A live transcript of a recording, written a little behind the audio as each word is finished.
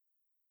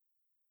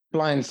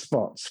blind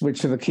spots,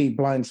 which are the key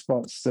blind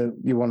spots that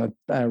you want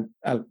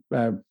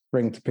to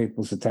bring to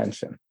people's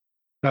attention?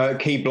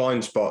 Key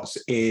blind spots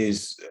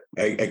is,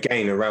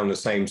 again, around the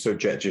same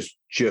subject,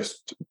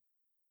 just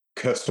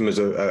customers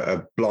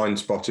are blind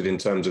spotted in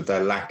terms of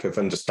their lack of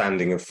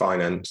understanding of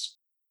finance.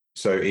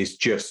 So it's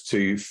just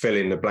to fill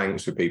in the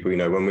blanks for people.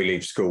 When we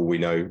leave school, we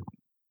know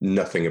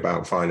nothing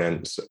about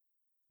finance.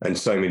 And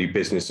so many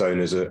business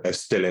owners are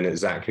still in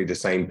exactly the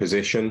same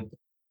position.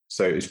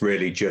 So it's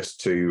really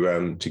just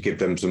to give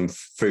them some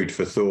food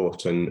for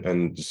thought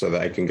and so that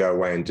they can go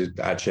away and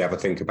actually have a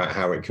think about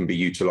how it can be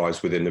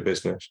utilized within the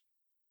business.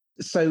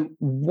 So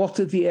what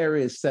are the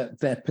areas that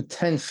they're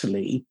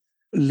potentially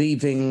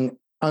leaving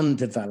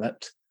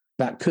undeveloped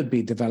that could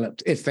be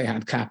developed if they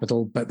had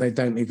capital, but they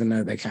don't even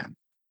know they can?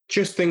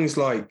 Just things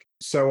like,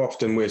 so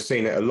often we're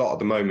seeing it a lot at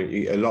the moment.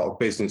 A lot of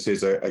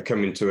businesses are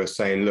coming to us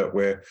saying, look,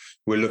 we're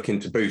looking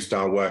to boost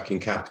our working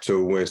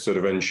capital. We're sort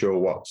of unsure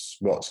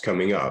what's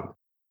coming up.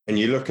 And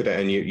you look at it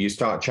and you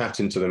start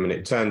chatting to them, and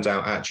it turns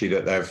out actually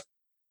that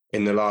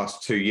in the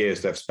last 2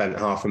 years, they've spent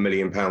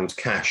 £500,000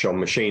 cash on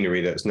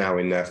machinery that's now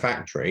in their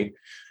factory.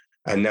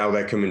 And now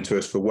they're coming to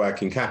us for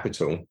working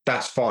capital.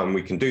 That's fine.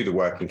 We can do the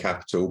working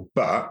capital.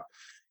 But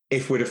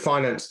if we'd have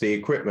financed the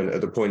equipment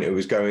at the point it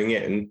was going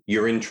in,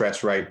 your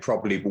interest rate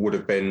probably would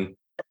have been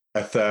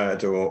a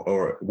third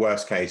or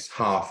worst case,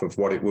 half of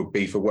what it would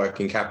be for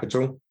working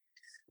capital.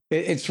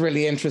 It's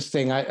really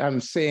interesting.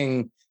 I'm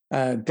seeing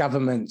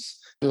governments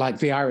like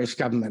the Irish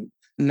government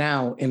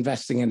now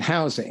investing in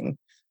housing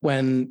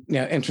when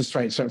interest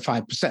rates are at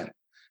 5%.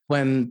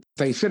 When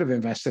they should have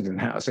invested in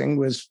housing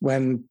was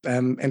when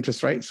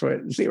interest rates were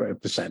at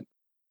 0%.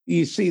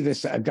 You see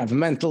this at a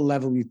governmental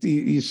level.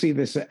 You see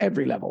this at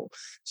every level.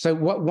 So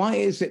why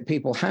is it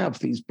people have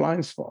these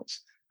blind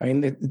spots? I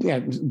mean,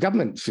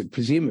 government should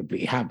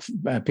presumably have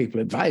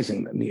people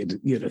advising them,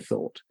 you'd have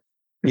thought.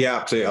 Yeah,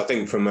 absolutely. I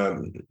think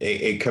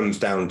it comes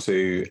down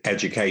to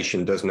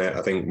education, doesn't it?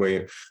 I think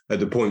we're at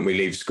the point we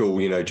leave school,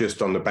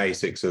 just on the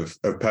basics of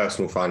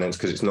personal finance,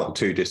 because it's not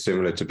too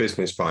dissimilar to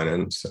business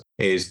finance,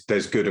 is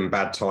there's good and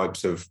bad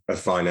types of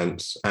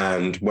finance.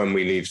 And when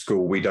we leave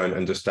school, we don't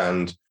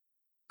understand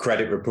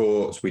credit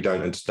reports. We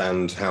don't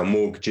understand how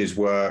mortgages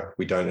work.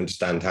 We don't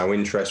understand how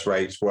interest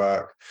rates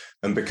work.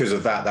 And because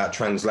of that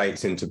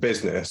translates into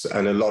business.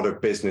 And a lot of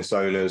business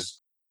owners,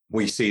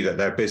 we see that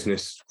their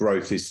business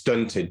growth is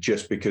stunted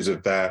just because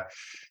of their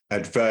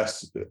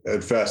adverse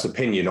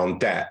opinion on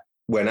debt,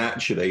 when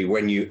actually,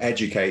 when you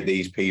educate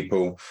these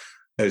people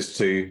as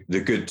to the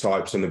good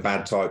types and the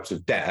bad types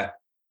of debt,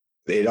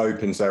 it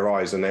opens their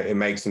eyes and it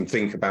makes them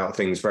think about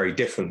things very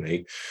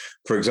differently.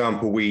 For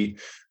example,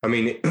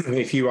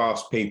 if you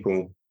ask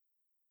people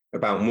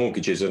about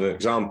mortgages, as an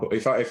example,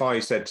 if I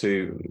said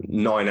to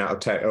 9 out of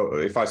 10,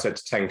 or if I said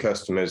to 10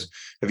 customers,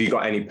 have you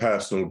got any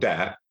personal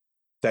debt?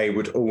 They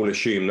would all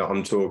assume that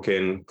I'm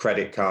talking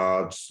credit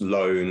cards,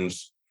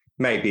 loans,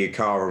 maybe a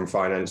car on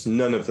finance.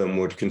 None of them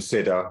would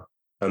consider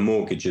a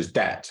mortgage as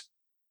debt,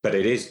 but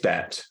it is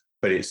debt,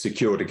 but it's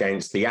secured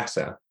against the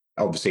asset,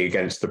 obviously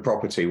against the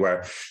property,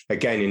 where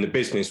again, in the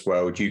business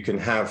world, you can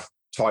have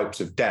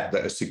types of debt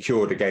that are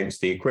secured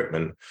against the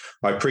equipment.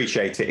 I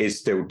appreciate it is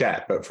still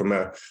debt, but from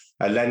a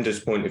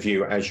lender's point of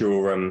view, as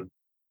you're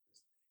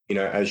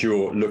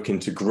looking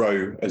to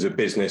grow as a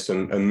business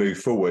and move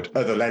forward,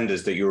 other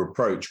lenders that you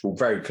approach will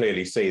very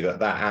clearly see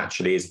that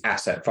actually is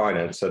asset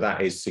finance. So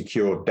that is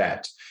secured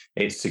debt.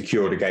 It's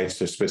secured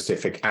against a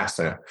specific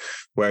asset.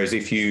 Whereas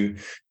if you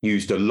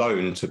used a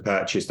loan to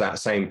purchase that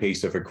same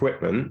piece of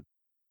equipment,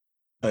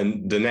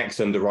 and the next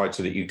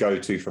underwriter that you go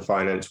to for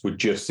finance would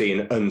just see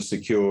an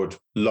unsecured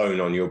loan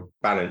on your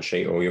balance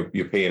sheet or your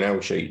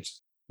P&L sheet,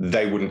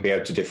 they wouldn't be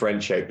able to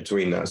differentiate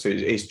between that. So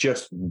it's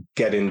just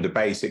getting the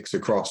basics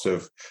across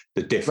of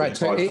the different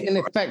types. Right. So in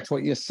effect,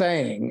 what you're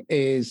saying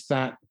is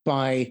that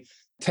by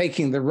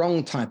taking the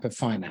wrong type of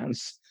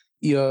finance,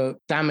 you're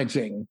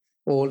damaging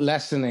or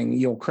lessening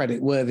your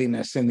credit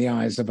worthiness in the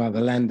eyes of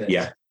other lenders.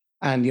 Yeah.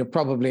 And you're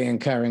probably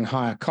incurring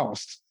higher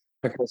costs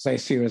because they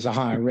see you as a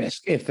higher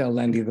risk if they'll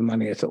lend you the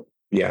money at all.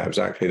 Yeah,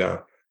 exactly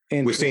that.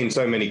 We're seeing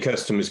so many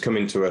customers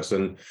coming to us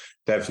and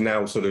they've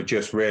now sort of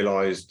just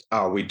realized,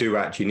 we do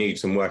actually need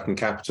some working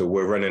capital.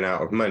 We're running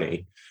out of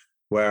money.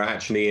 Where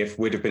actually, if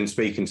we'd have been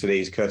speaking to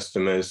these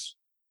customers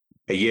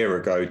a year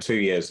ago, 2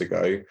 years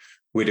ago,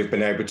 we'd have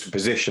been able to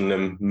position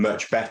them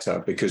much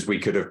better because we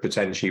could have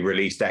potentially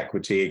released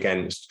equity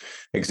against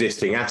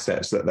existing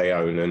assets that they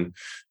own.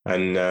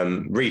 And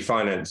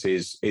refinance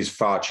is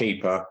far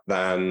cheaper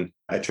than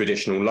a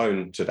traditional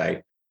loan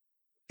today.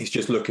 It's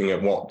just looking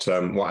at what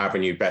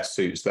avenue best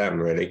suits them,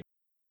 really.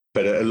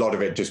 But a lot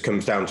of it just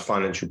comes down to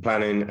financial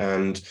planning,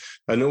 and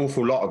an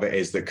awful lot of it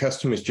is that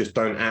customers just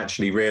don't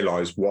actually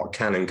realize what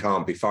can and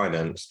can't be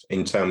financed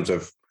in terms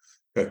of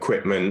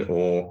equipment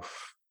or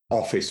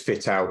office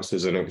fit outs,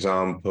 as an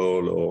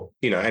example, or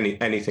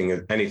anything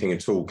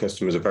at all.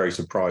 Customers are very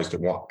surprised at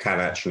what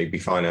can actually be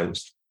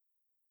financed.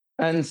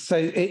 And so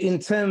in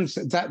terms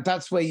of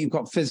that's where you've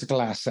got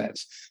physical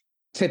assets.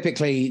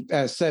 Typically,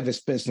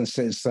 service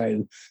businesses,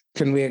 though,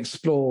 can we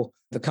explore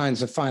the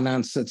kinds of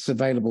finance that's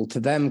available to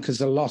them?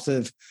 Because a lot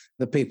of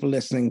the people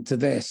listening to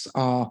this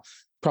are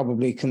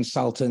probably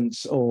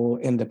consultants or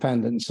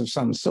independents of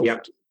some sort. Yeah.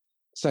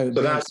 So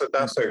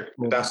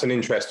that's an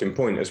interesting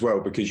point as well,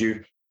 because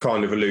you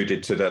kind of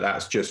alluded to that.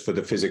 That's just for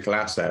the physical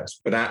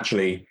assets, but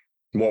actually,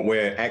 what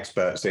we're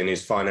experts in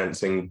is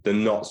financing the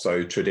not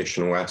so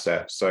traditional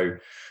assets. So,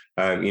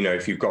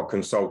 if you've got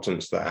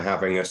consultants that are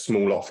having a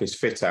small office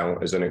fit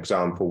out, as an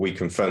example, we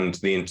can fund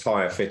the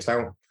entire fit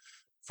out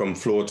from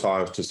floor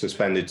tiles to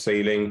suspended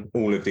ceiling,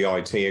 all of the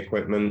IT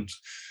equipment,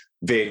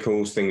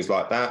 vehicles, things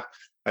like that.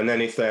 And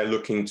then if they're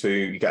looking to,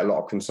 you get a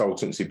lot of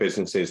consultancy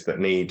businesses that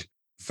need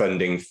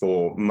funding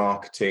for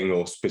marketing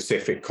or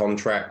specific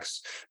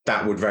contracts,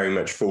 that would very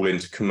much fall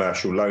into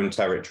commercial loan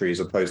territory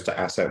as opposed to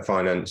asset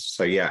finance.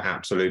 So yeah,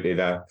 absolutely,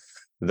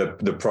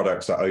 the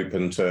products are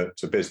open to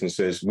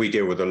businesses. We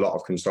deal with a lot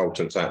of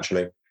consultants,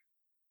 actually.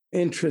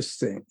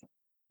 Interesting.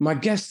 My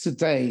guest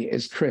today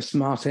is Chris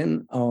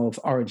Martin of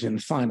Origin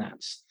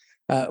Finance.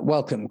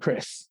 Welcome,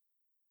 Chris.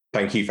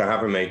 Thank you for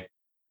having me.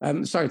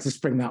 Sorry to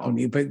spring that on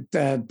you, but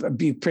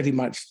you pretty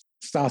much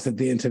started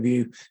the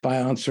interview by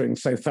answering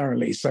so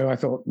thoroughly. So I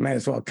thought may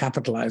as well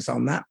capitalize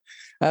on that.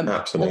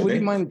 Absolutely. Would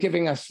you mind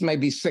giving us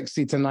maybe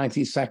 60 to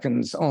 90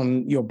 seconds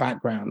on your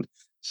background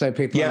so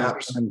people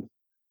understand?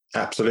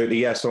 Absolutely.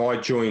 Yeah. So I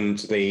joined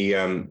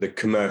the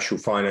commercial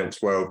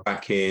finance world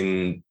back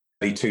in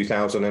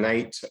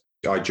 2008.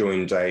 I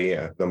joined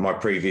my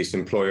previous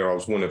employer. I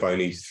was one of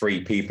only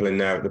 3 people in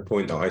there at the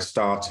point that I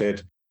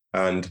started.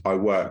 And I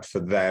worked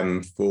for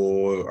them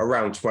for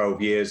around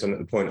 12 years. And at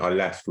the point I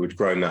left, we'd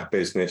grown that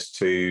business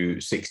to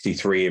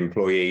 63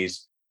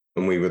 employees.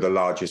 And we were the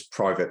largest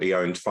privately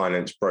owned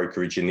finance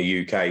brokerage in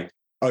the UK.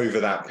 Over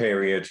that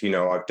period,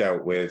 I've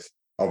dealt with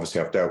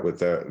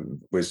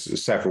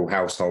several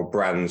household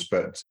brands,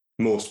 but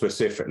more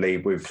specifically,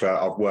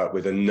 I've worked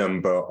with a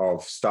number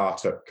of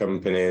startup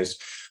companies,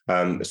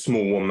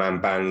 small one-man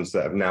bands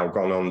that have now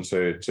gone on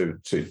to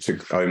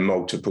own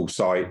multiple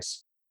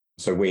sites.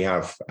 So we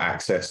have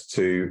access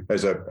to,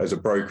 as a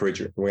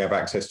brokerage, we have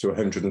access to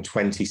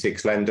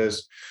 126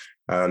 lenders.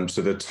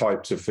 So the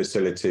types of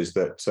facilities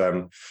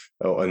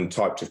and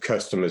types of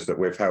customers that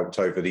we've helped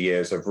over the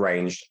years have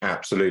ranged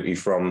absolutely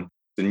from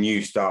the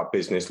new start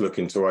business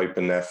looking to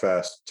open their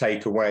first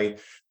takeaway,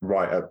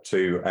 right up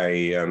to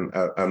a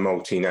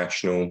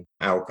multinational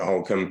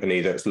alcohol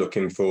company that's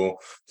looking for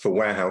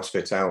warehouse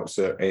fit outs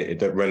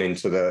that run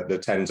into the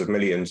tens of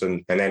millions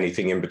and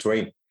anything in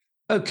between.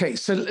 Okay,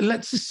 so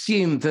let's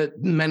assume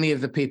that many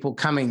of the people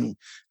coming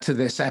to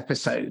this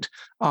episode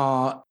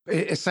are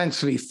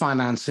essentially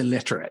finance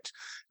illiterate,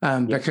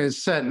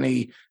 because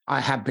certainly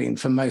I have been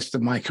for most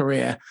of my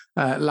career.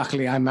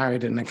 Luckily, I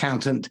married an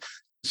accountant,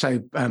 so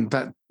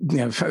but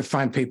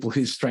find people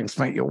whose strengths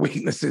make your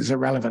weaknesses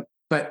irrelevant.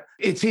 But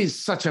it is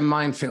such a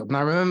minefield. And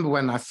I remember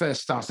when I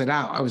first started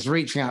out, I was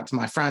reaching out to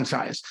my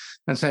franchise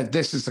and said,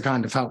 "This is the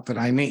kind of help that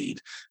I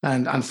need,"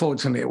 and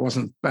unfortunately, it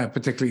wasn't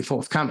particularly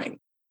forthcoming.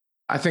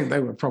 I think they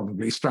were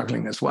probably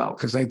struggling as well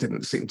because they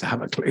didn't seem to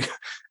have a clue.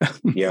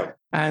 Yeah.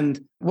 And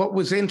what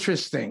was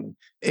interesting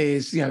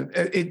is,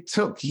 it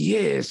took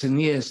years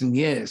and years and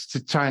years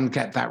to try and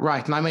get that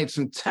right. And I made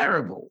some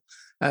terrible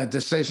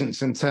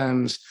decisions in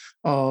terms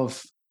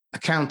of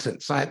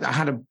accountants. I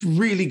had a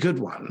really good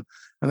one,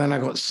 and then I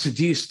got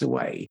seduced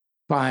away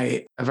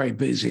by a very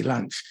boozy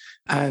lunch.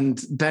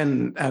 And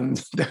then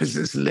there was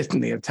this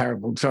litany of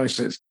terrible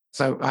choices.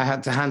 So I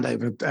had to hand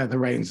over the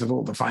reins of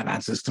all the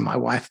finances to my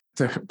wife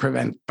to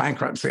prevent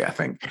bankruptcy, I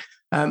think.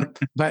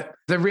 But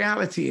the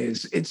reality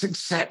is it's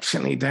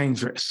exceptionally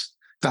dangerous,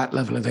 that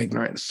level of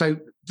ignorance. So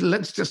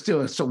let's just do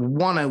a sort of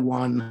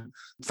 101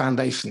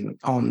 foundation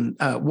on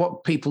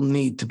what people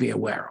need to be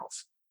aware of.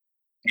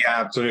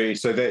 Yeah, absolutely.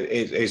 So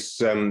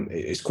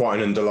it's quite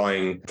an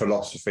underlying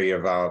philosophy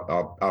of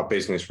our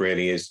business,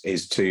 really,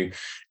 is to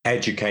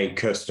educate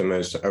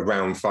customers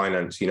around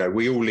finance.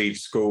 We all leave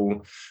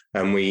school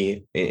and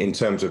in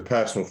terms of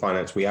personal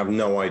finance, we have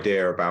no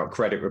idea about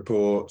credit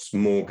reports,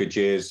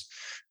 mortgages,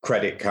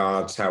 credit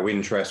cards, how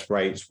interest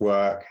rates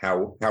work,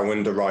 how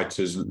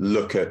underwriters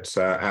look at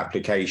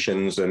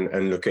applications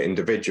and look at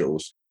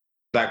individuals.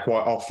 That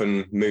quite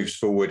often moves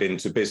forward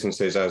into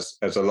businesses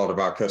as a lot of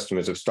our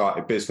customers have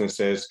started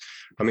businesses.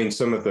 I mean,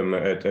 some of them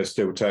are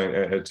still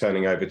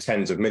turning over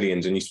tens of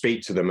millions, and you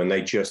speak to them and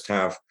they just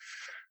have,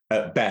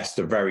 at best,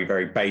 a very,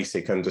 very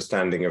basic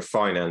understanding of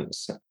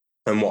finance.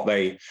 And what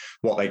they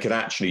could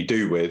actually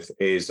do with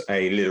is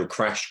a little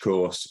crash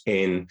course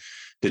in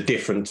the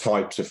different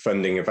types of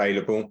funding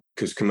available,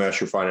 because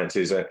commercial finance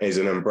is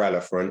an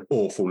umbrella for an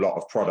awful lot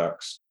of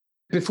products.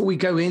 Before we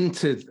go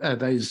into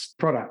those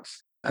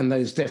products and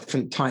those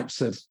different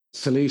types of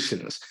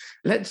solutions,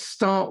 let's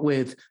start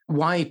with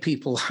why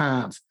people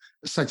have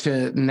such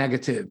a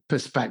negative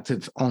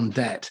perspective on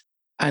debt.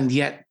 And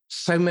yet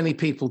so many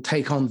people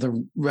take on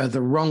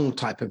the wrong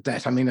type of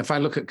debt. I mean, if I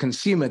look at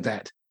consumer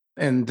debt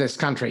in this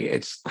country,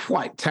 it's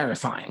quite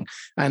terrifying.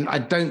 And I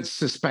don't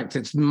suspect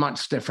it's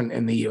much different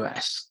in the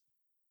US.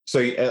 So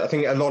I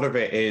think a lot of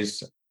it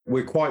is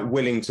we're quite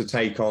willing to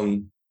take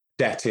on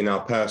debt in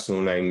our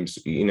personal names,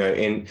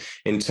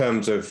 in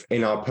terms of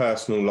in our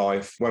personal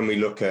life, when we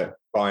look at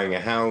buying a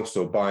house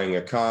or buying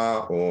a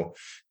car or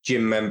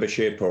gym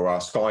membership or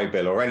our Sky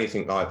bill or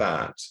anything like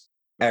that,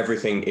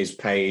 everything is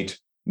paid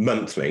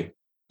monthly.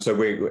 So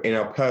we're in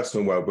our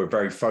personal world, we're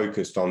very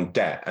focused on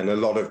debt. And a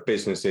lot of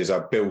businesses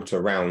are built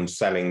around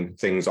selling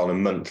things on a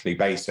monthly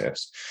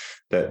basis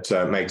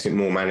that makes it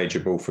more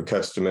manageable for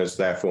customers.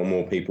 Therefore,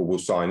 more people will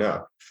sign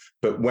up.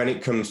 But when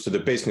it comes to the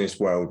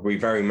business world,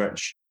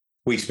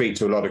 we speak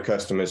to a lot of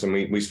customers and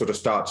we sort of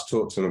start to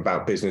talk to them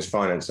about business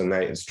finance, and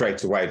they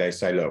straight away they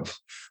say, look,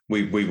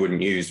 we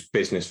wouldn't use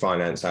business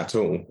finance at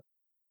all.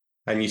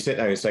 And you sit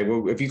there and say,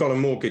 well, have you got a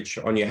mortgage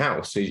on your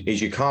house? Is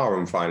your car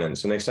on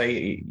finance? And they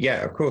say,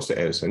 yeah, of course it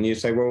is. And you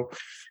say, well,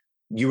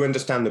 you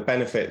understand the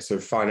benefits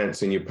of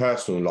finance in your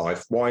personal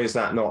life. Why is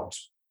that not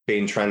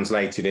being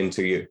translated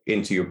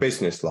into your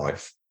business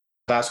life?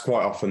 That's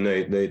quite often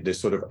the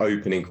sort of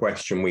opening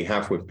question we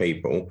have with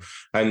people.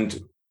 And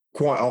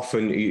quite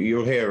often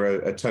you'll hear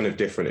a ton of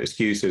different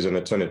excuses and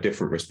a ton of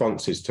different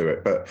responses to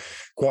it. But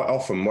quite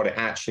often what it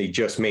actually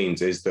just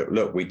means is that,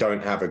 look, we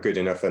don't have a good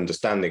enough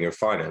understanding of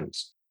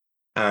finance.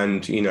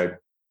 And,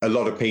 a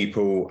lot of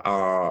people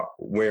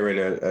we're in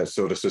a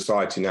sort of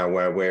society now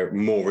where we're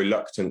more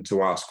reluctant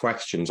to ask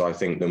questions, I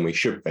think, than we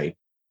should be,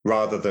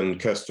 rather than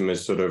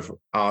customers sort of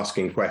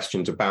asking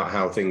questions about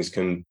how things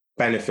can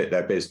benefit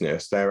their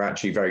business. They're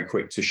actually very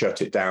quick to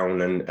shut it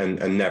down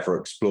and never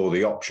explore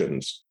the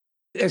options.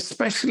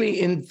 Especially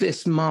in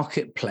this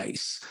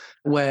marketplace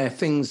where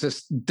things are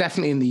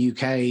definitely in the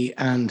UK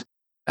and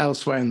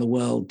elsewhere in the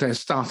world, they're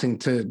starting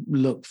to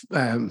look,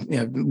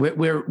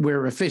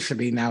 we're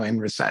officially now in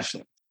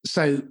recession.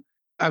 So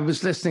I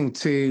was listening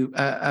to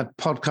a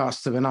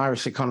podcast of an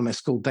Irish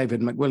economist called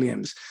David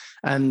McWilliams,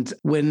 and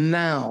we're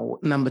now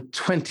number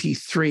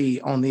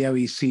 23 on the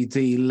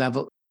OECD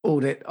level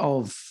audit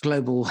of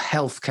global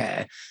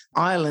healthcare.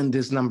 Ireland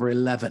is number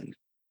 11.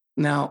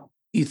 Now,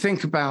 you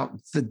think about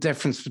the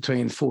difference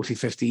between 40,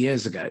 50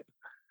 years ago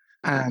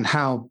and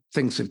how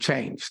things have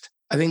changed.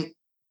 I think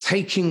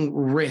taking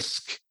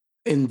risk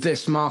in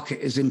this market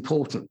is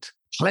important.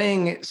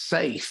 Playing it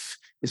safe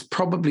is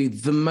probably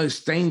the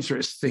most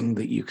dangerous thing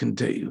that you can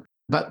do.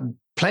 But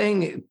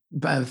playing it,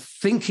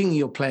 thinking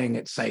you're playing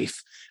it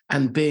safe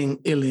and being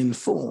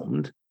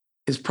ill-informed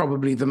is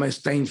probably the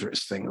most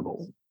dangerous thing of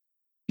all.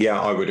 Yeah,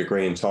 I would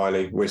agree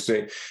entirely.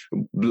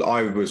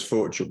 I was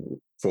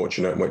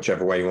fortunate,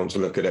 whichever way you want to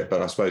look at it,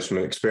 but I suppose from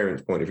an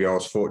experience point of view, I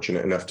was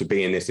fortunate enough to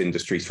be in this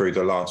industry through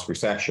the last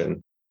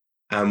recession.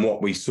 And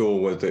what we saw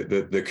was that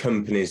the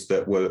companies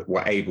that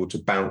were able to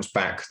bounce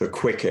back the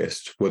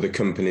quickest were the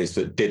companies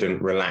that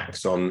didn't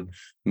relax on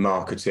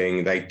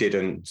marketing. They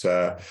didn't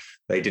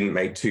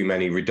make too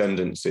many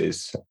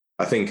redundancies.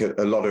 I think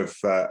a lot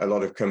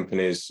of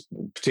companies,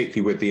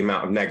 particularly with the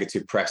amount of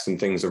negative press and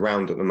things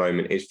around at the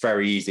moment, it's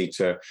very easy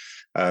to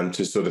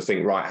sort of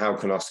think, right, how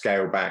can I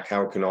scale back?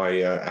 How can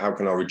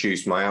I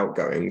reduce my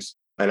outgoings?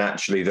 And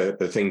actually,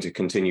 the thing to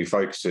continue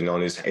focusing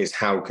on is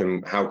how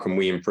can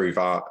we improve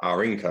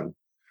our income?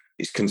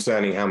 It's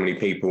concerning how many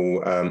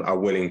people are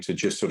willing to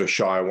just sort of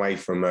shy away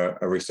from a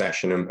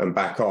recession and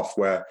back off,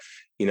 where,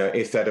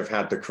 if they'd have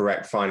had the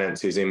correct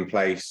finances in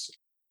place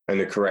and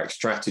the correct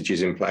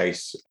strategies in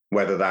place,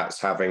 whether that's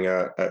having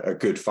a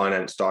good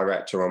finance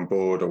director on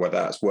board, or whether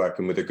that's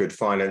working with a good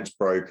finance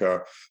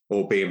broker,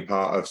 or being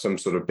part of some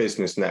sort of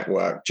business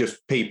network,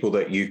 just people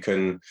that you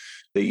can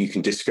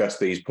discuss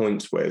these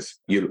points with,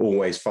 you'll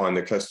always find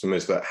the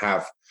customers that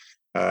have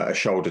a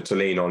shoulder to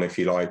lean on, if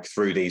you like,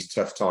 through these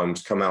tough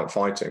times, come out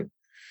fighting.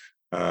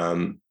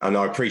 And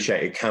I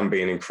appreciate it can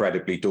be an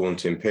incredibly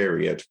daunting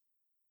period,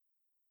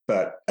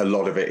 but a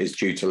lot of it is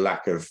due to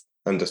lack of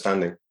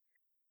understanding.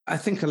 I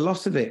think a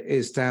lot of it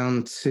is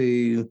down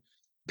to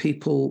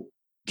people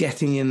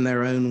getting in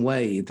their own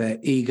way, their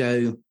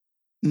ego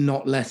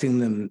not letting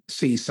them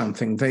see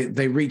something.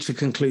 They reach a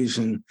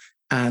conclusion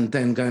and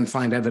then go and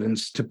find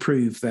evidence to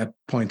prove their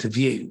point of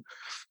view.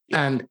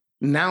 And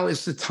now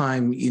is the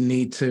time you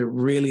need to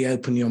really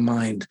open your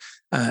mind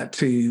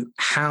to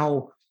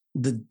how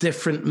the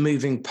different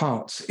moving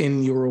parts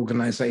in your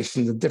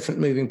organization, the different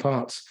moving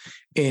parts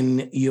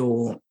in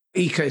your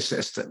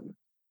ecosystem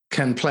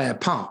can play a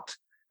part.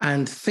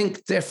 And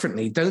think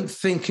differently. Don't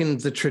think in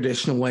the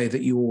traditional way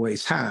that you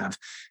always have.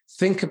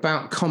 Think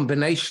about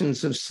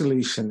combinations of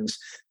solutions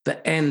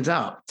that end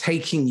up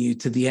taking you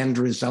to the end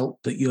result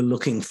that you're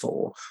looking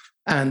for.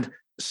 And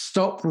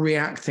stop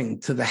reacting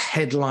to the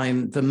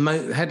headline,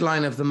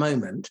 headline of the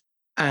moment,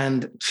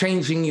 and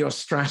changing your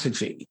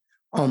strategy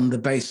on the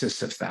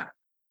basis of that.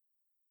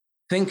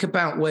 Think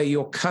about where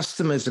your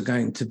customers are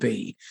going to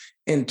be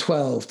in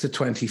 12 to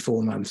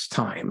 24 months'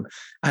 time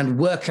and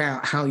work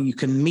out how you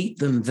can meet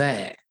them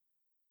there.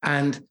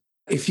 And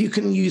if you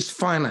can use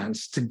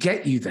finance to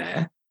get you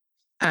there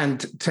and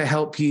to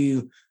help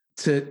you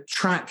to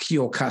track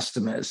your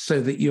customers so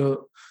that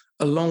you're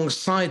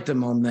alongside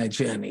them on their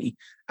journey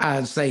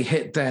as they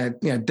hit their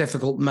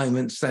difficult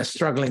moments, their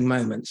struggling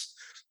moments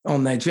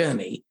on their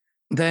journey,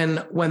 then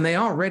when they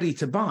are ready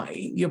to buy,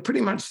 you're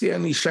pretty much the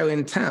only show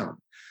in town.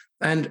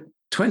 And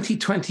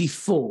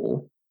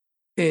 2024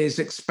 is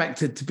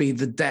expected to be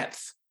the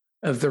depth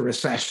of the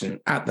recession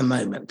at the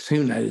moment.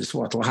 Who knows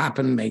what will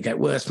happen, may get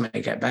worse,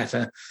 may get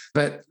better.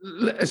 But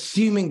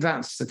assuming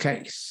that's the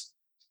case,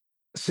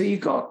 so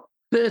you've got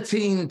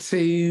 13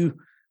 to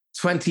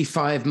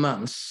 25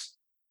 months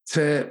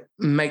to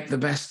make the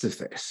best of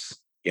this.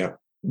 Yeah.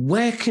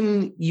 Where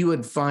can you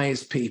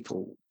advise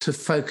people to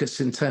focus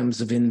in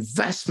terms of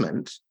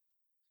investment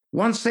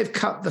once they've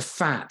cut the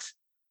fat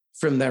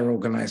from their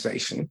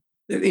organization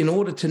in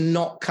order to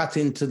not cut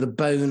into the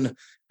bone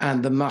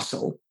and the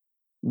muscle?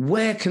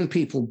 Where can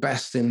people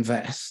best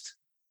invest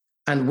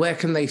and where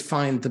can they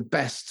find the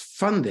best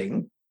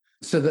funding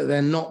so that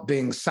they're not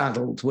being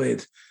saddled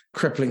with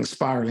crippling,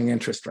 spiraling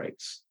interest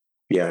rates?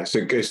 Yeah, so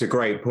it's a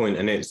great point.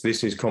 And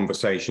this is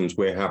conversations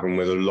we're having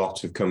with a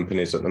lot of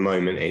companies at the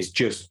moment. It's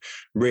just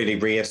really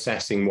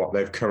reassessing what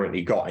they've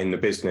currently got in the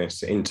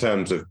business in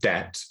terms of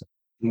debt.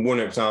 One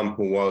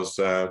example was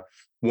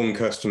one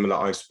customer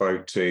that I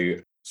spoke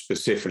to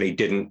specifically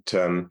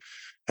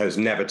has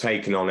never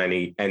taken on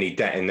any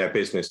debt in their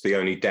business. The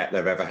only debt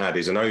they've ever had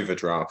is an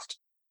overdraft.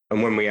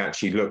 And when we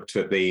actually looked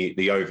at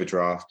the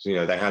overdraft,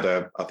 they had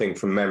I think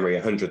from memory,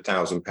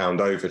 £100,000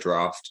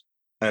 overdraft.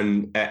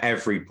 And at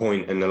every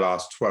point in the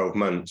last 12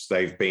 months,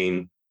 they've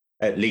been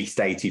at least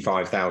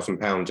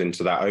 £85,000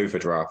 into that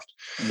overdraft.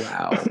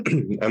 Wow.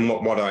 And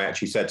what I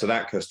actually said to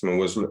that customer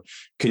was, look,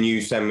 can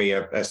you send me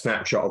a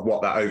snapshot of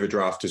what that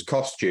overdraft has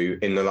cost you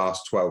in the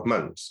last 12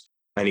 months?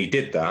 And he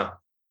did that.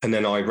 And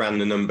then I ran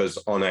the numbers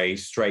on a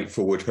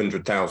straightforward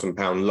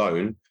 £100,000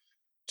 loan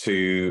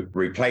to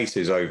replace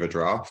his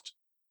overdraft,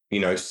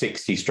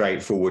 60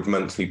 straightforward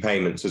monthly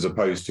payments as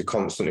opposed to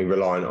constantly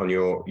relying on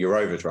your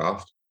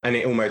overdraft. And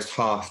it almost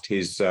halved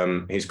his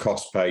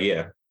cost per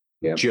year.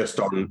 Yep. Just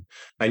on,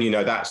 and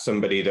that's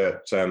somebody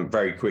that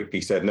very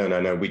quickly said,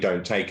 no, we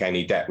don't take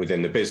any debt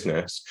within the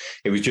business.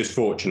 It was just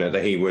fortunate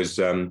that he was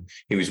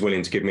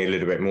willing to give me a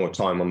little bit more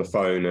time on the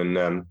phone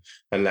and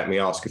let me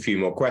ask a few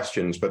more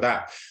questions. But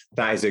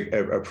that is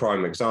a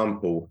prime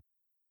example.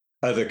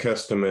 Other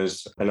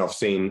customers, and I've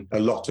seen a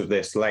lot of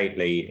this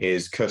lately,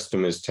 is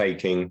customers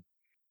taking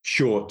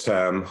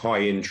short-term,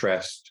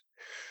 high-interest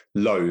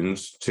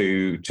loans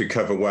to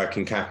cover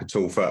working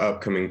capital for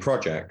upcoming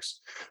projects.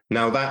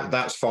 Now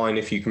that's fine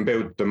if you can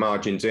build the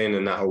margins in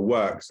and that'll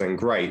work, then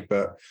great.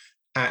 But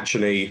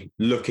actually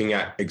looking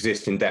at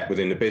existing debt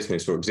within the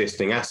business or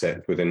existing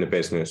assets within the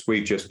business,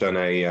 we've just done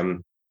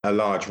a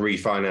large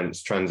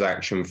refinance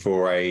transaction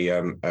for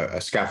a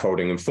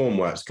scaffolding and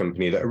formworks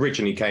company that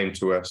originally came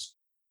to us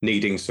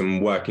needing some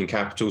working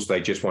capital. So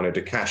they just wanted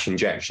a cash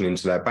injection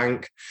into their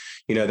bank.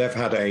 They've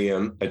had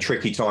a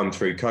tricky time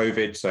through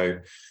COVID, so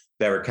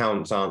their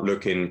accounts aren't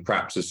looking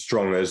perhaps as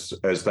strong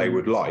as they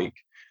would like.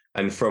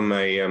 And from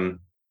a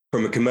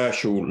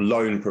commercial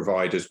loan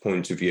provider's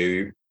point of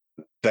view,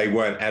 they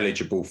weren't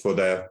eligible for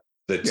the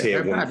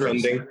tier one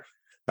funding.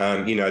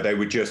 They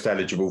were just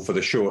eligible for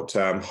the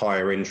short-term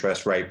higher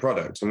interest rate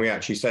products. And we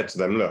actually said to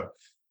them, look,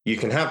 you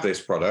can have this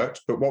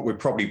product, but what we're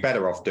probably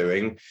better off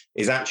doing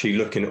is actually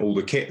looking at all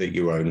the kit that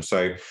you own.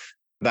 So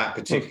that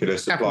particular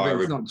supplier...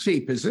 It's not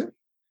cheap, is it?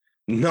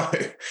 No,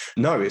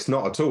 it's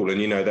not at all.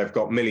 And, they've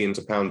got millions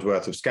of pounds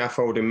worth of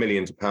scaffolding,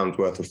 millions of pounds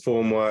worth of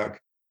formwork.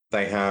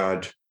 They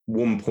had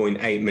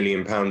 £1.8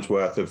 million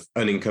worth of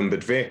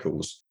unencumbered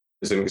vehicles,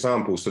 as an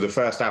example. So the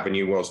first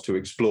avenue was to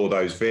explore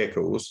those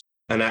vehicles.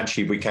 And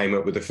actually, we came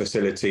up with a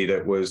facility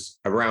that was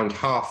around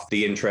half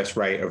the interest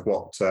rate of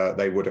what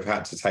they would have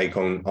had to take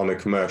on a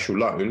commercial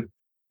loan.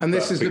 And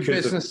this is a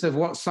business of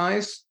what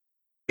size?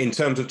 In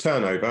terms of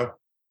turnover?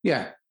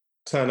 Yeah.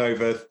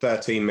 Turnover,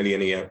 13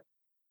 million a year.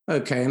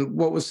 Okay, and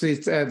what was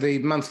the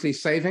monthly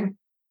saving?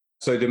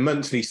 So the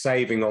monthly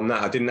saving on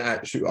that,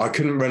 I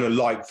couldn't run a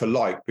like for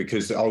like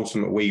because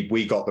ultimately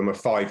we got them a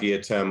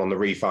 5-year term on the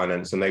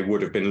refinance and they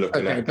would have been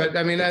looking at. But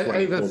I mean,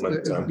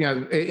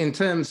 in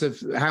terms of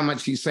how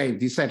much you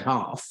saved, you said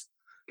half.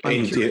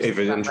 If it's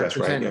interest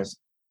rate, yes.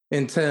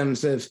 In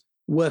terms of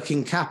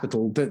working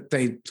capital that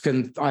they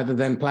can either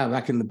then plow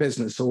back in the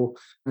business or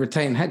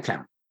retain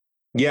headcount.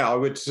 Yeah, I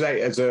would say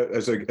as a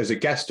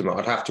guesstimate,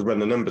 I'd have to run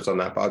the numbers on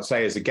that. But I'd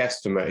say as a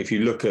guesstimate, if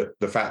you look at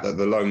the fact that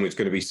the loan was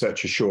going to be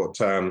such a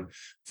short-term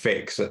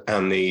fix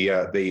and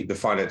the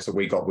finance that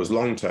we got was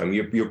long-term,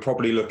 you're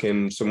probably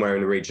looking somewhere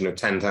in the region of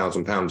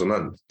 £10,000 a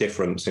month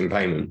difference in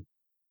payment.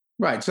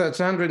 Right, so it's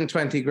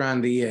 120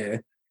 grand a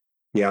year.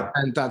 Yeah,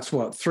 and that's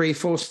what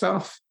 3-4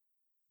 staff.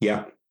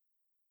 Yeah.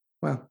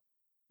 Well,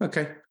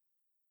 okay.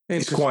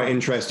 It's quite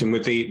interesting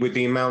with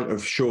the amount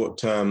of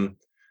short-term.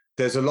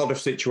 There's a lot of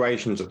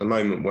situations at the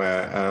moment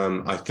where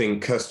I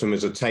think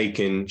customers are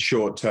taking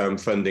short-term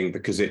funding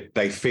because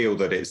they feel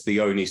that it's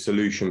the only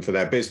solution for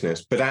their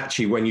business. But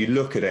actually, when you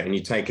look at it and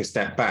you take a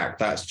step back,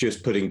 that's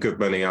just putting good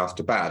money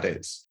after bad.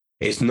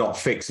 It's not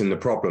fixing the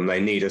problem.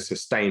 They need a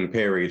sustained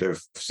period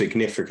of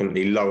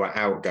significantly lower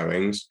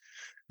outgoings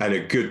and a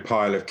good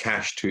pile of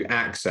cash to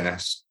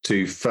access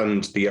to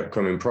fund the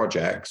upcoming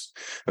projects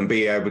and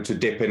be able to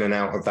dip in and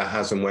out of that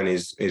as and when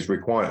is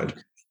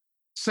required.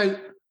 So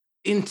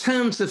in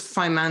terms of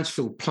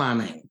financial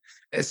planning,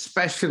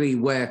 especially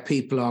where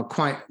people are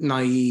quite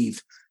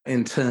naive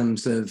in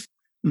terms of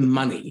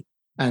money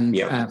and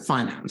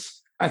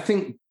finance, I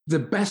think the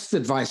best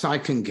advice I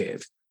can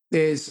give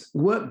is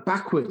work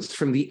backwards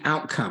from the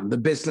outcome, the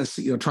business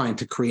that you're trying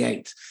to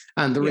create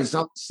and the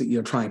results that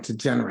you're trying to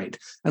generate,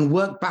 and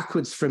work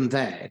backwards from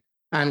there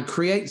and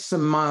create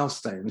some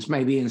milestones,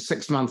 maybe in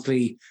 6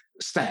 monthly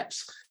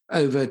steps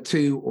over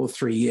 2 or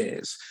 3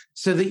 years,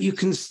 so that you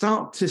can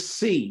start to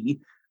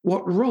see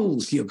what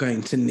rules you're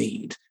going to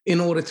need in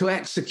order to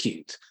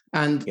execute.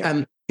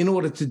 And in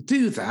order to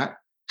do that,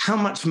 how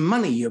much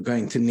money you're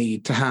going to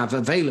need to have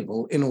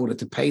available in order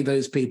to pay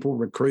those people,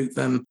 recruit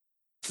them,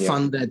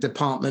 fund their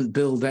department,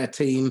 build their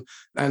team,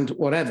 and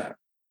whatever.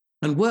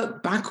 And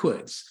work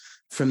backwards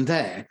from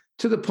there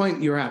to the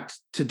point you're at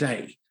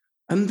today.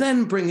 And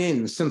then bring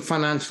in some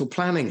financial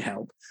planning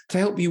help to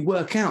help you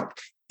work out,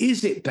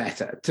 is it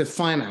better to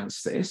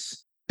finance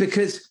this?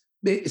 Because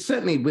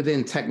certainly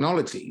within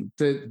technology,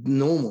 the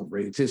normal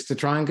route is to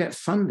try and get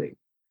funding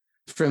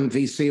from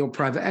VC or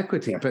private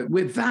equity. But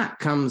with that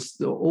comes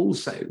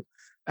also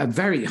a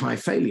very high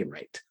failure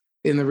rate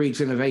in the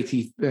region of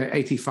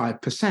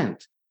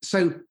 85%.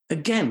 So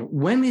again,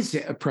 when is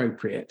it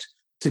appropriate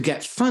to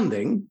get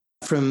funding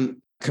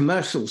from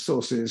commercial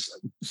sources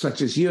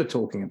such as you're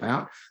talking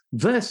about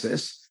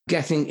versus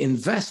getting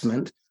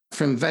investment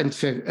from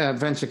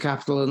venture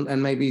capital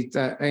and maybe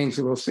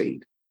angel or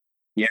seed?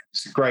 Yeah,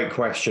 it's a great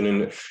question.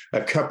 And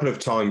a couple of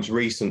times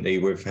recently,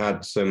 we've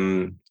had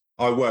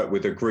I work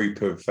with a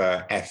group of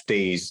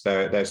FDs.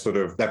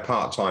 They're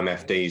part-time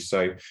FDs.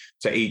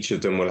 So each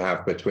of them will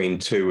have between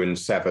 2 and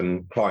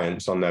 7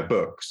 clients on their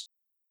books.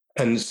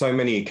 And so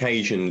many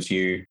occasions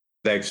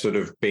they've sort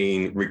of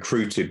been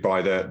recruited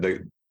by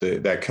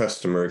their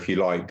customer, if you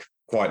like,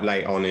 quite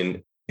late on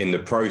in the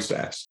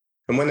process.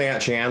 And when they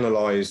actually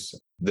analyze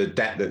the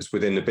debt that's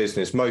within the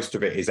business, most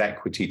of it is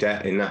equity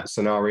debt in that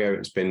scenario.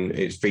 It's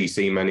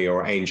VC money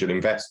or angel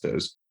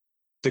investors.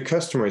 The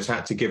customer has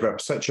had to give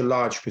up such a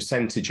large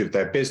percentage of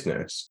their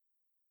business.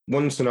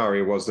 One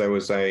scenario was there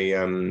was a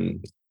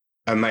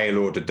mail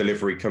order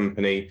delivery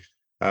company.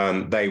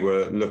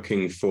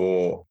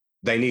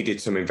 They needed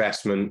some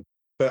investment,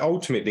 but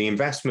ultimately the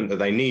investment that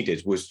they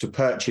needed was to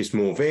purchase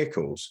more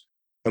vehicles.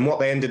 And what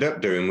they ended up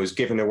doing was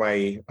giving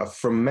away,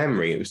 from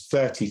memory, it was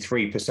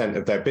 33%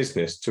 of their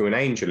business to an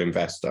angel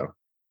investor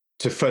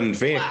to fund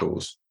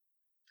vehicles.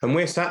 Wow. And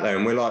we're sat there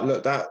and we're like,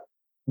 look, that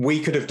we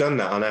could have done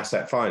that on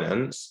asset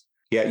finance.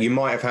 Yeah, you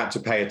might have had to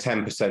pay a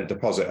 10%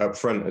 deposit up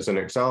front as an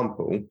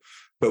example,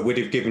 but we'd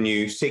have given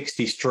you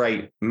 60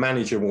 straight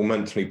manageable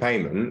monthly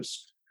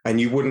payments and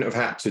you wouldn't have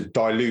had to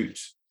dilute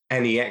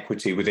any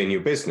equity within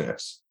your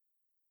business.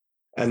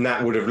 And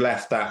that would have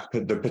left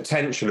the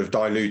potential of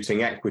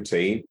diluting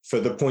equity for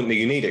the point that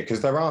you need it,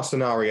 because there are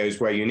scenarios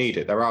where you need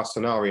it. There are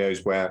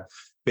scenarios where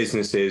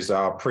businesses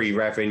are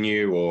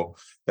pre-revenue or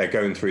they're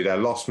going through their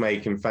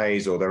loss-making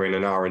phase or they're in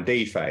an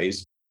R&D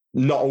phase.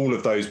 Not all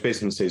of those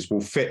businesses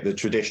will fit the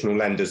traditional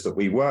lenders that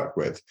we work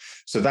with.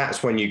 So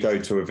that's when you go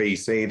to a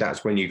VC,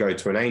 that's when you go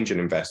to an angel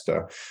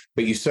investor,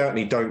 but you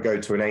certainly don't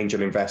go to an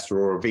angel investor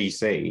or a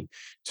VC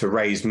to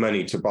raise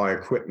money to buy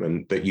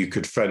equipment that you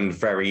could fund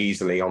very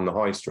easily on the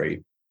high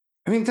street.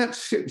 I mean, that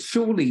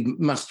surely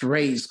must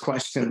raise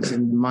questions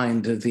in the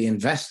mind of the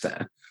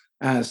investor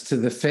as to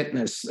the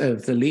fitness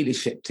of the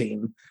leadership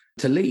team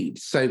to lead.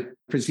 So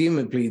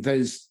presumably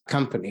those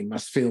companies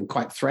must feel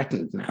quite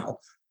threatened now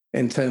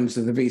in terms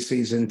of the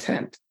VC's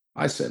intent.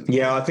 I certainly.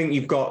 Yeah, I think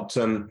you've got,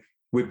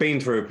 we've been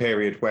through a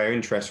period where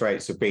interest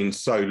rates have been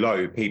so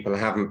low, people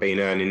haven't been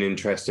earning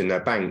interest in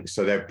their banks.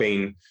 So they've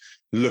been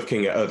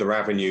looking at other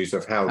avenues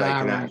of how they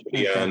can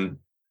actually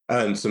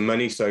earn some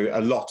money. So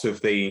a lot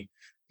of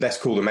let's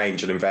call them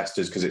angel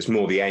investors, because it's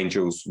more the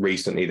angels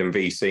recently than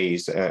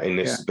VCs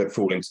that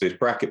fall into this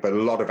bracket. But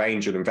a lot of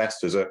angel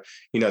investors are,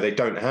 they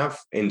don't have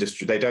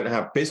industry, they don't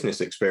have business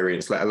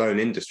experience, let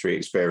alone industry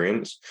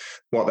experience.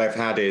 What they've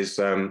had is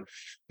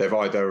they've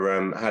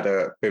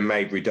either been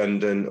made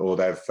redundant or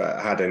they've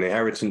had an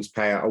inheritance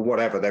payout or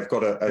whatever. They've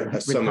got a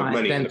sum of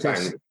money in the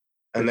bank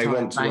and they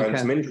want to earn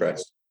some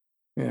interest.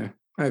 Yeah.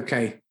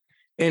 Okay.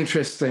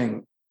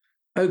 Interesting.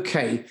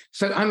 Okay.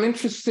 So I'm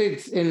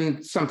interested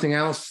in something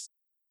else.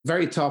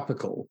 Very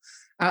topical.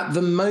 At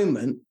the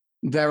moment,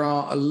 there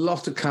are a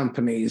lot of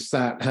companies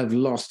that have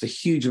lost a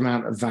huge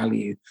amount of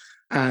value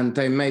and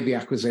they may be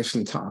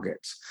acquisition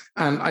targets.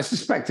 And I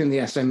suspect in the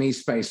SME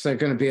space, they're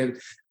going to be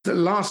the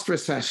last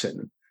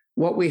recession.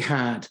 What we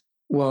had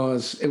it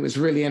was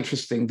really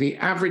interesting. The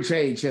average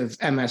age of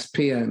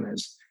MSP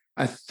owners,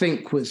 I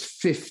think, was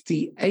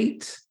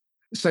 58.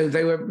 So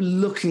they were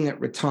looking at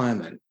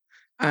retirement.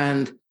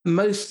 And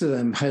most of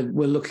them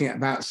were looking at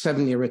about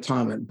 7-year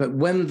retirement. But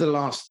when the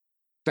last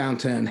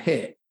downturn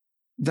hit,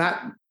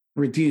 that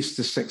reduced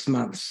to 6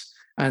 months.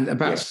 And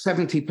about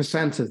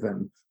 70% of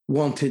them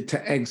wanted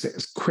to exit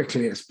as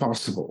quickly as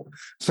possible.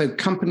 So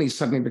companies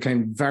suddenly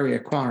became very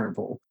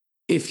acquirable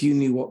if you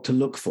knew what to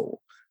look for.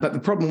 But the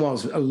problem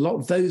was a lot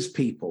of those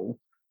people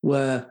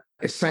were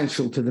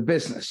essential to the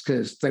business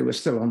because they were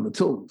still on the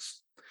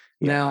tools.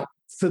 Yeah. Now,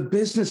 for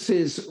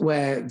businesses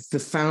where the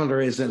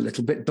founder is a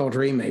little bit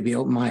doddery, maybe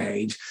at my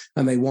age,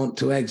 and they want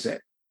to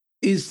exit,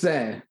 is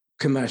there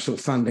commercial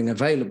funding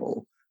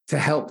available to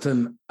help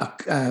them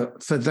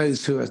for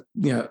those who are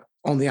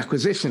on the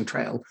acquisition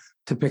trail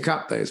to pick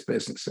up those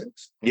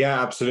businesses?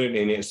 Yeah,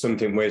 absolutely. And it's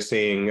something we're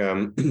seeing,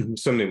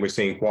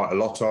 quite a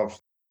lot of.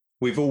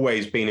 We've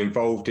always been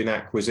involved in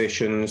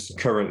acquisitions.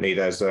 Currently,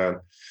 as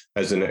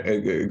an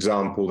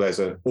example, there's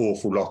an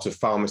awful lot of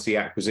pharmacy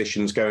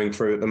acquisitions going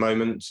through at the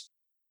moment.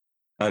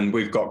 And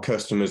we've got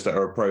customers that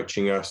are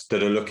approaching us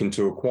that are looking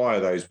to acquire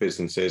those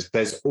businesses.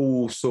 There's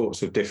all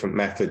sorts of different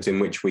methods in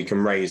which we can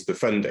raise the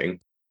funding.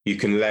 You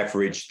can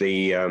leverage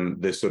the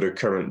sort of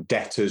current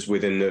debtors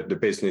within the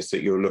business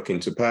that you're looking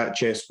to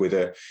purchase with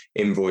a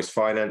invoice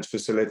finance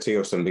facility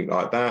or something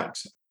like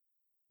that.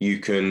 You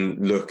can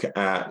look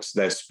at,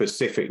 there's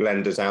specific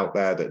lenders out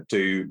there that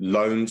do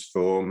loans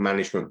for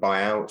management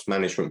buyouts,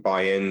 management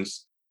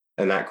buy-ins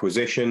and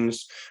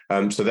acquisitions.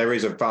 So there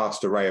is a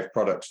vast array of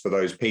products for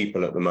those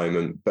people at the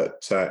moment,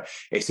 but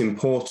it's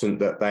important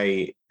that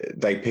they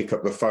pick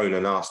up the phone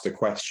and ask the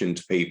question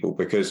to people,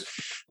 because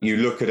you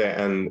look at it,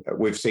 and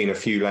we've seen a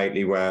few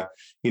lately where,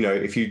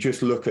 if you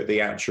just look at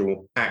the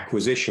actual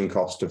acquisition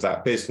cost of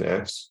that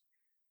business,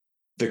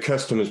 the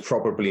customer's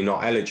probably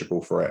not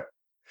eligible for it.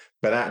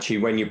 But actually,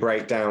 when you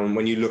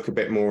look a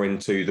bit more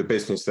into the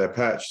business they're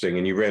purchasing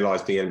and you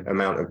realize the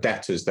amount of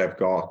debtors they've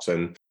got,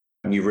 and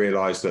you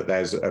realize that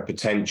there's a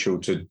potential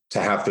to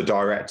have the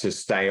directors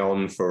stay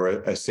on for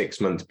a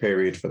 6-month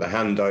period for the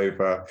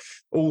handover,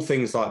 all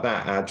things like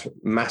that add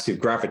massive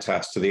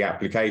gravitas to the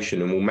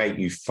application and will make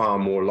you far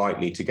more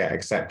likely to get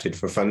accepted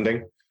for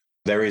funding.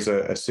 There is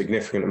a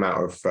significant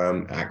amount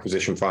of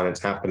acquisition finance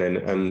happening,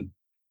 and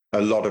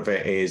a lot of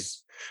it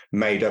is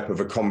made up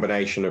of a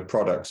combination of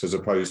products, as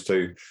opposed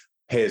to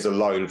here's a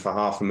loan for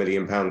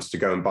 £500,000 to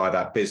go and buy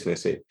that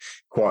business. It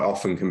quite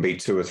often can be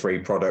 2 or 3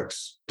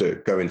 products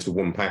that go into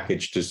one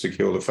package to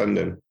secure the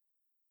funding.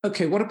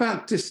 Okay, what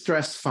about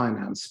distress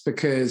finance?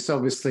 Because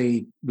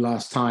obviously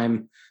last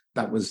time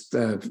that was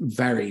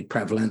very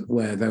prevalent,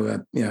 where there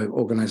were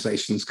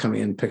organizations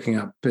coming in, picking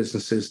up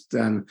businesses,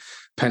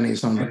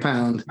 pennies on the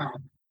pound,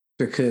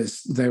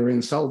 because they were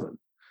insolvent.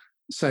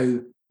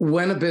 So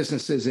when a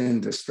business is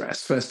in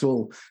distress, first of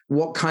all,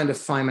 what kind of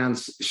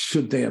finance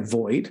should they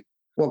avoid?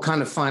 What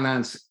kind of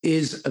finance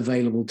is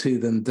available to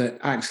them that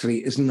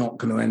actually is not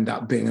going to end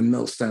up being a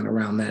millstone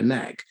around their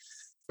neck?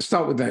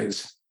 Start with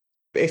those.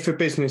 If a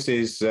business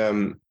is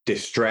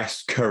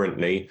distressed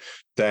currently,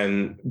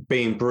 then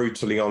being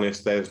brutally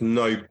honest, there's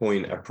no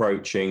point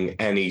approaching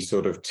any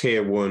sort of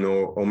tier 1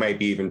 or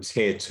maybe even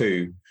tier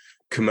 2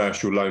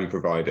 commercial loan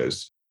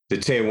providers. The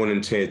tier 1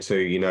 and tier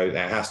 2,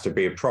 there has to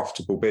be a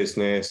profitable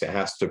business. It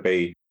has to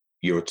be,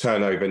 your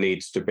turnover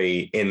needs to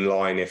be in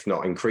line, if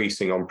not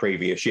increasing on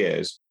previous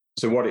years.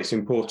 So what it's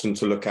important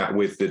to look at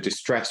with the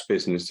distressed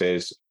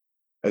businesses,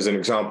 as an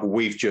example,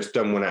 we've just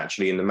done one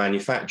actually in the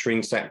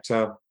manufacturing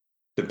sector.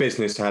 The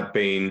business had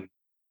been,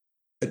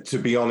 to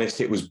be honest,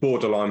 it was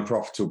borderline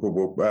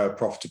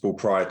profitable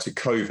prior to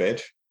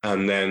COVID.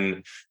 And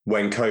then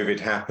when COVID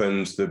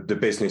happened, the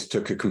business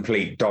took a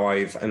complete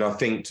dive. And I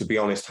think, to be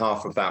honest,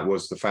 half of that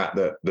was the fact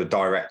that the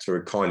director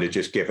had kind of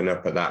just given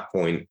up at that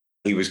point.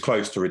 He was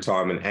close to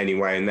retirement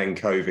anyway, and then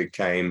COVID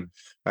came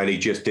and he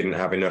just didn't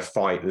have enough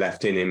fight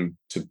left in him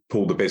to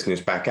pull the business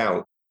back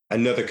out.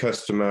 Another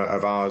customer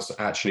of ours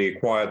actually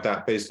acquired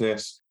that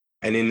business.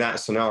 And in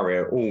that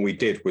scenario, all we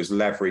did was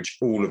leverage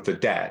all of the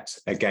debt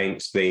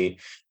against the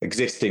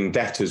existing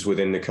debtors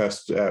within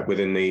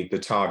the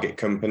target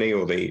company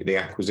or the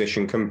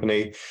acquisition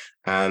company,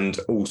 and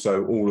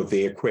also all of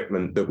the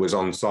equipment that was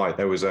on site.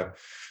 There was a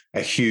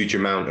huge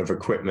amount of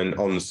equipment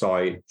on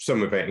site,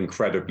 some of it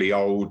incredibly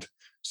old,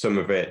 some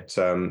of it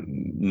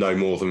no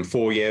more than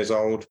 4 years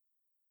old.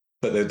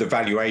 But the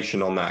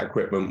valuation on that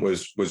equipment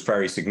was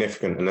very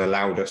significant and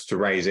allowed us to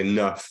raise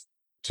enough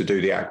to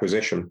do the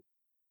acquisition.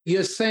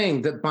 You're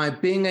saying that by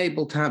being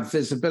able to have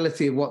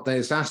visibility of what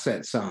those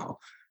assets are,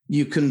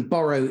 you can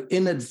borrow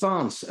in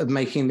advance of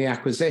making the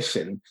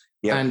acquisition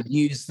and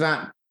use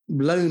that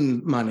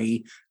loan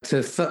money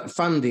to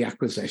fund the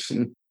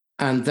acquisition.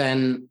 And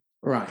then,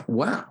 right,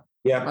 wow.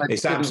 Yeah,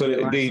 it's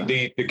absolutely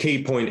the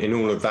key point in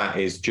all of that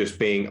is just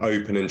being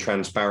open and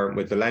transparent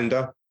with the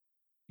lender.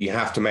 You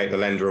have to make the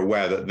lender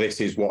aware that this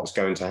is what's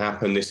going to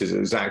happen. This is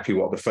exactly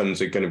what the funds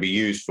are going to be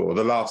used for.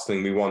 The last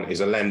thing we want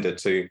is a lender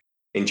to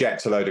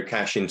inject a load of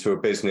cash into a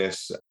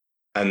business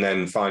and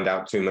then find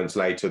out 2 months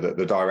later that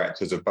the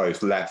directors have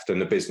both left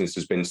and the business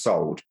has been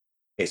sold.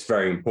 It's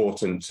very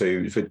important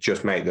to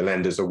just make the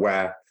lenders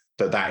aware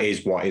that that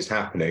is what is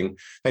happening.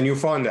 And you'll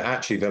find that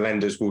actually the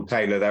lenders will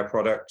tailor their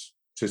product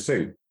to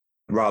suit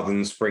rather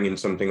than springing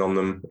something on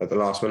them at the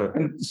last minute.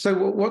 And so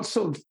what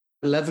sort of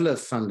level of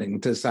funding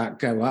does that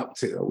go up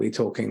to? Are we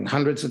talking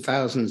hundreds of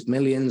thousands,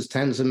 millions,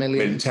 tens of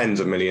millions? Tens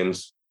of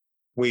millions.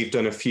 We've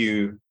done a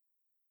few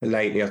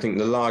lately. I think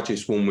the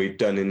largest one we've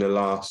done in the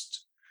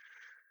last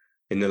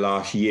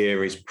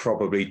year is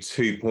probably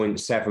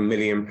 2.7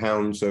 million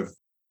pounds of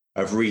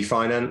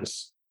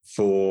refinance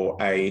for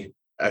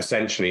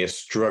essentially a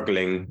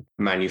struggling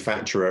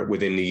manufacturer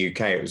within the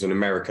UK. It was an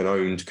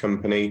American-owned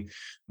company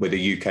with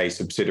a UK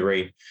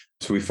subsidiary.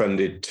 So we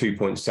funded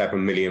 2.7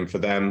 million for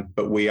them.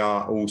 But we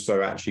are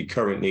also actually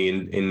currently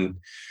in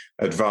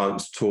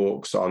advanced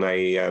talks on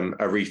a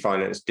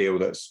refinance deal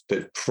that's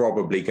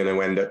probably going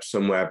to end up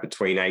somewhere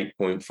between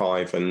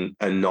 8.5 and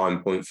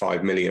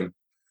 9.5 million.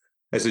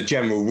 As a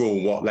general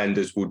rule, what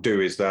lenders will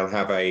do is they'll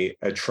have a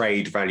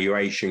trade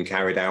valuation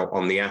carried out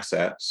on the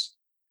assets.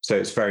 So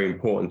it's very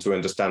important to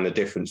understand the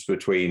difference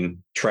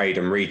between trade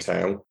and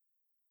retail.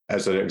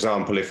 As an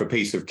example, if a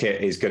piece of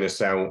kit is going to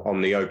sell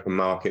on the open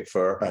market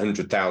for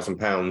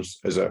 £100,000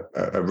 as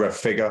a rough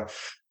figure,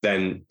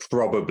 then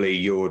probably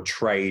your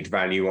trade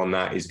value on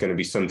that is going to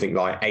be something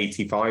like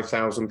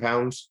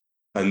 £85,000.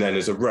 And then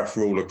as a rough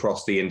rule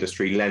across the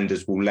industry,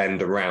 lenders will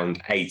lend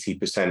around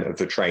 80% of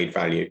the trade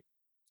value.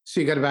 So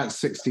you get about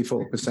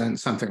 64%,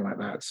 something like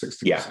that, 60%.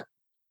 Yeah.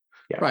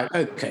 Right.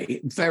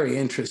 Okay. Very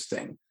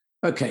interesting.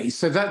 Okay.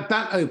 So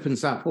that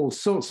opens up all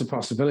sorts of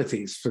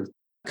possibilities for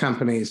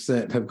companies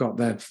that have got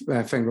their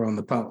finger on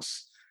the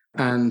pulse.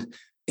 And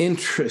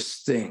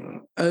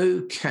interesting.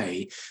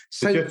 Okay.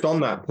 So just on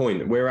that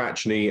point, we're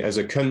actually, as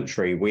a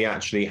country, we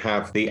actually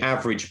have the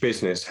average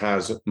business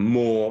has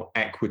more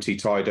equity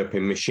tied up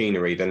in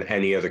machinery than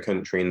any other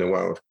country in the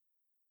world.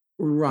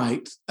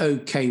 Right.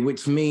 Okay.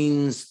 Which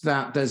means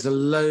that there's a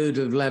load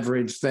of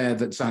leverage there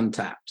that's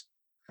untapped.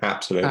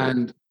 Absolutely.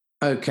 And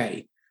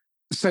okay.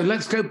 So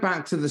let's go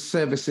back to the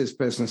services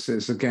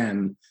businesses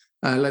again.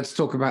 Let's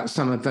talk about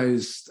some of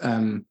those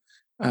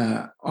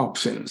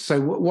options.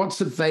 So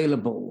what's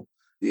available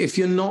if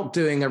you're not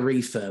doing a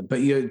refurb,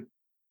 but you're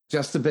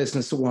just a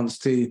business that wants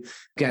to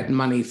get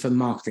money for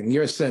marketing?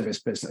 You're a service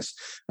business,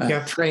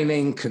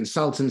 training,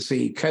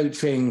 consultancy,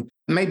 coaching,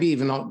 maybe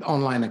even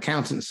online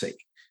accountancy.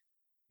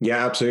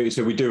 Yeah, absolutely.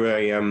 So we do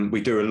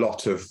a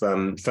lot of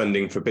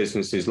funding for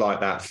businesses like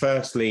that.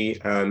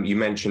 Firstly, you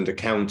mentioned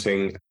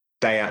accounting.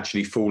 They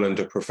actually fall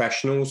under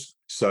professionals.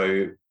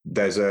 So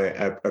there's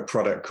a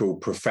product called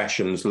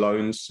Professions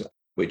Loans,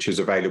 which is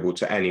available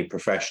to any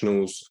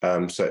professionals,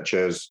 such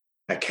as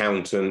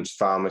accountants,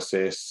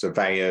 pharmacists,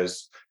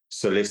 surveyors,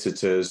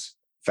 solicitors,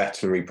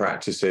 veterinary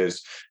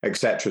practices,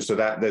 etc. So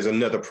that there's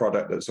another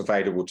product that's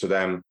available to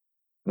them,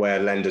 where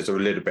lenders are a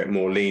little bit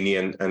more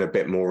lenient and a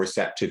bit more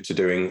receptive to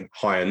doing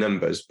higher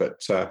numbers.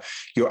 But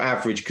your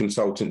average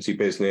consultancy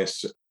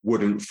business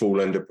wouldn't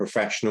fall under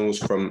professionals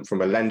from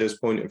a lender's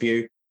point of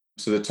view.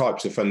 So the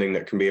types of funding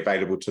that can be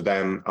available to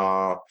them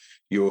are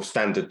your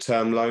standard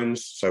term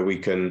loans. So we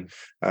can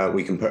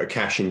put a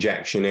cash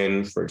injection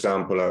in, for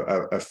example,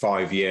 a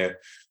 5-year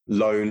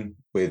loan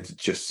with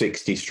just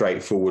 60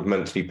 straightforward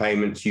monthly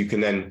payments. You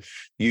can then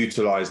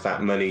utilize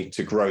that money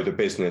to grow the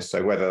business.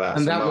 So whether that's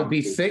and that would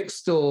be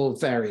fixed or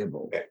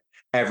variable.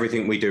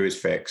 Everything we do is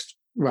fixed.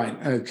 Right.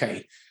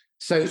 Okay.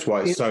 So that's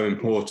why it's so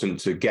important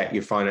to get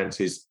your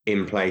finances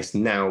in place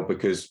now,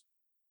 because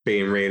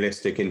being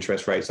realistic,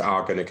 interest rates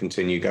are going to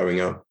continue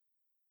going up.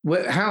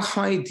 How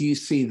high do you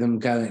see them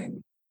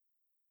going?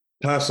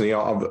 Personally,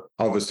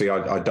 obviously,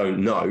 I don't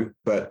know,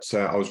 but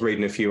I was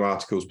reading a few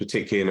articles,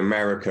 particularly in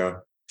America,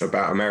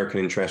 about American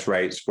interest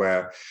rates,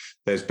 where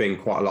there's been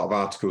quite a lot of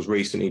articles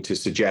recently to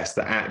suggest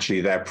that actually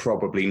they're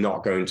probably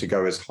not going to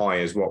go as high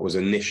as what was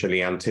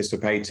initially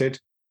anticipated.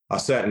 I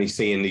certainly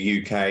see in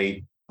the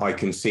UK, I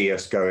can see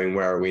us going,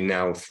 where are we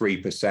now,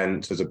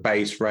 3% as a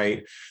base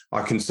rate.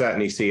 I can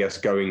certainly see us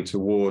going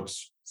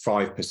towards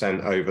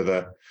 5%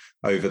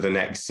 over the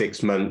next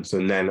 6 months.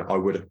 And then I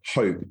would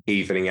hope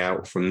evening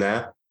out from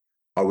there.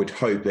 I would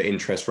hope that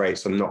interest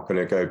rates are not going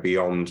to go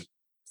beyond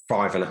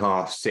 5.5%,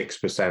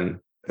 6%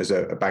 as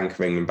a Bank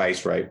of England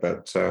base rate.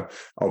 But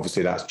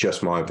obviously, that's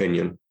just my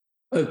opinion.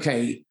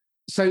 Okay.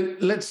 So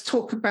let's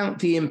talk about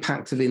the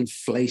impact of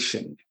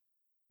inflation,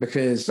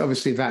 because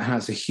obviously that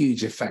has a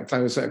huge effect. I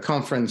was at a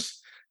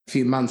conference a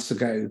few months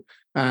ago,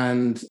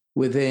 and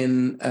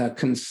within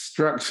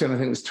construction, I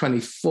think it was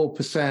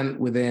 24%.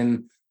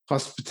 Within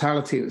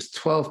hospitality, it was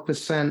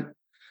 12%.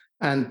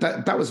 And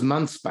that was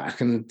months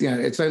back, and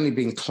it's only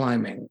been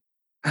climbing.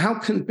 How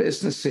can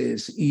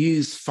businesses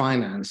use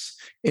finance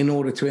in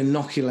order to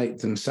inoculate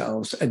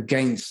themselves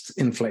against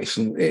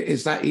inflation?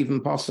 Is that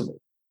even possible?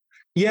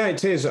 Yeah,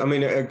 it is. I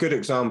mean, a good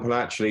example,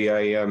 actually,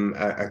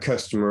 a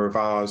customer of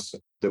ours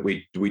that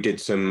we did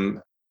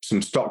some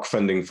stock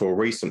funding for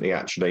recently,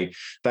 actually,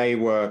 they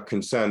were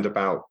concerned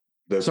about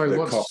the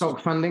what's cost.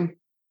 Stock funding?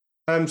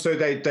 So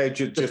they're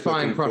just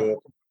looking for.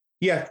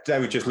 Yeah, they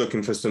were just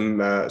looking for some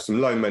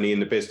loan money in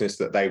the business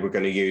that they were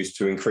going to use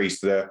to increase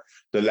the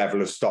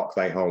level of stock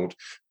they hold.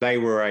 They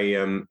were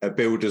a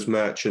builder's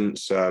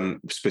merchants,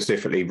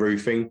 specifically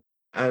roofing.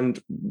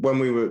 And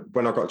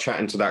when I got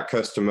chatting to that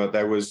customer,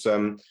 there was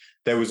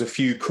a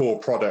few core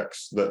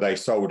products that they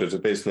sold as a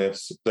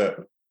business that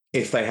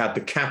if they had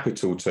the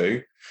capital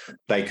to,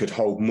 they could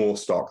hold more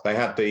stock. They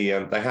had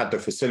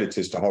the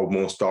facilities to hold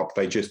more stock.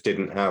 They just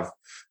didn't have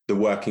the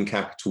working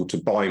capital to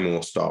buy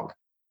more stock.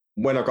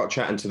 When I got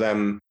chatting to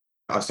them,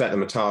 I set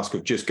them a task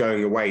of just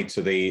going away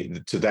to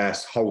their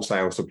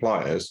wholesale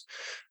suppliers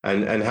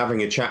and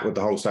having a chat with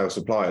the wholesale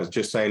suppliers,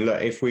 just saying,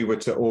 look, if we were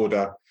to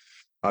order,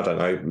 I don't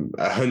know,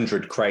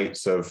 100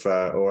 crates of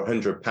or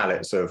 100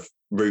 pallets of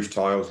roof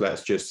tiles,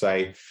 let's just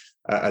say,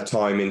 at a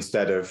time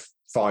instead of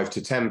 5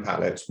 to 10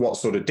 pallets, what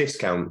sort of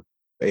discount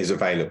is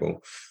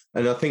available?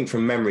 And I think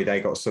from memory,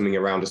 they got something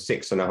around a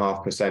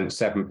 6.5%,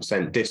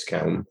 7%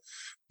 discount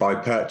by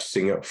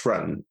purchasing up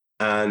front.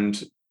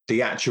 And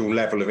the actual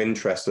level of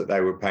interest that they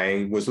were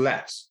paying was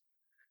less.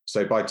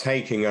 So by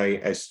taking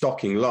a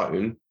stocking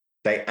loan,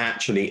 they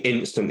actually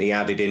instantly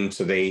added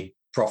into the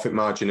profit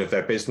margin of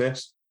their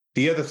business.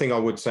 The other thing I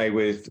would say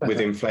with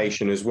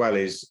inflation as well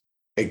is,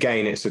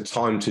 again, it's a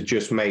time to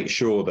just make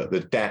sure that the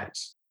debt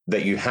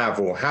that you have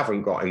or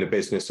haven't got in the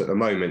business at the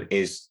moment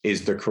is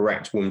the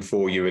correct one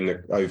for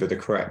you over the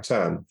correct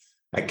term.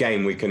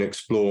 Again, we can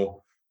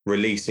explore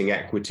releasing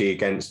equity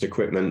against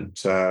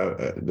equipment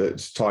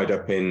that's tied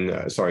up in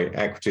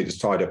equity that's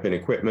tied up in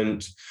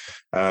equipment,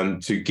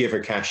 to give a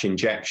cash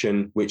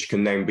injection, which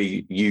can then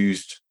be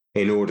used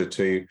in order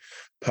to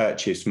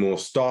purchase more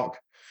stock.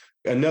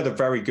 Another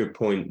very good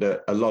point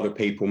that a lot of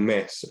people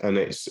miss, and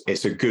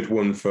it's a good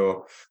one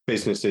for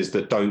businesses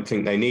that don't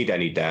think they need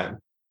any debt,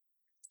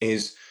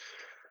 is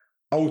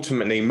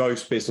ultimately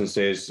most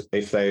businesses,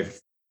 if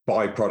they've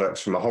buy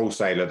products from a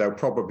wholesaler, they'll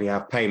probably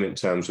have payment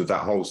terms with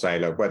that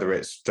wholesaler, whether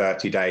it's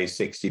 30 days,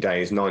 60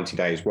 days, 90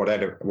 days,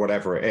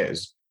 whatever it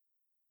is.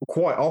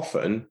 Quite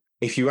often,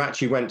 if you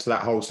actually went to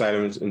that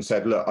wholesaler and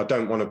said, look, I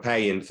don't want to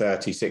pay in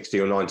 30, 60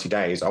 or 90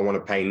 days, I want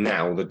to pay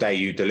now, the day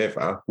you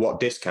deliver,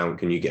 what discount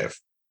can you give?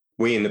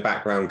 We in the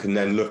background can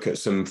then look at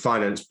some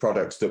finance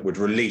products that would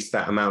release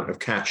that amount of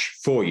cash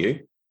for you.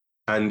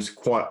 And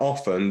quite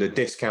often, the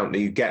discount that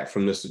you get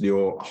from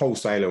your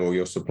wholesaler or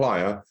your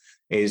supplier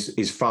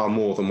is far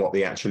more than what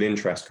the actual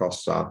interest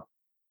costs are.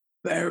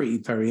 Very,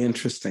 very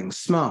interesting.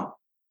 Smart.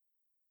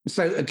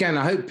 So again,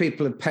 I hope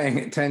people are paying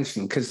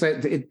attention, because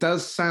it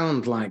does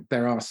sound like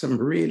there are some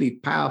really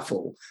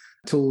powerful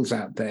tools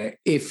out there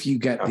if you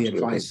get the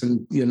advice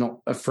and you're not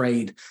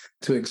afraid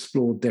to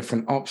explore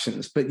different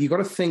options. But you've got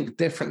to think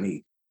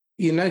differently.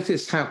 You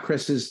notice how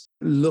Chris is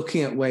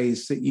looking at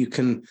ways that you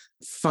can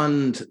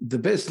fund the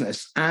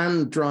business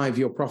and drive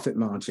your profit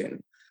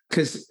margin.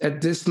 Because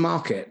at this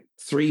market,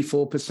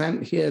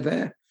 3-4% here,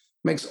 there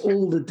makes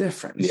all the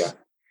difference. Yeah.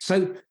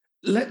 So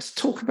let's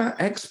talk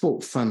about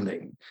export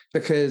funding,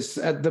 because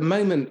at the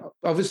moment,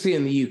 obviously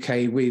in the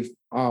UK,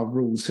 our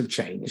rules have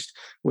changed,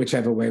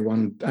 whichever way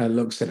one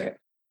looks at it.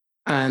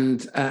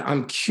 And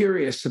I'm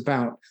curious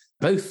about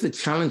both the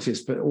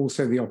challenges, but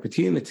also the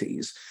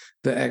opportunities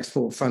that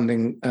export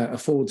funding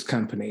affords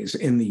companies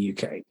in the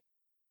UK.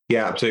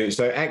 Yeah, absolutely.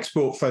 So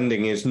export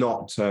funding is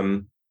not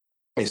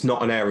it's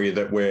not an area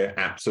that we're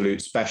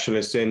absolute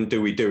specialists in.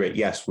 Do we do it?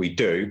 Yes, we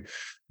do,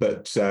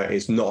 but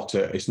it's not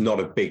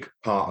a big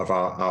part of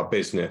our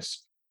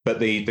business. But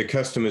the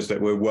customers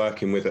that we're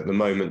working with at the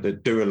moment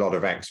that do a lot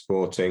of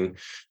exporting,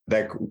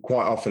 they're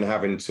quite often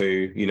having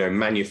to,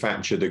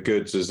 manufacture the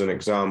goods, as an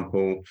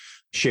example,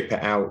 ship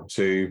it out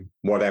to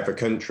whatever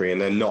country,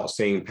 and they're not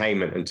seeing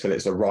payment until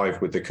it's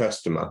arrived with the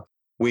customer.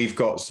 We've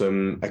got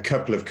a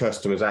couple of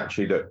customers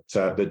actually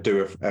that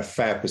do a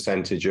fair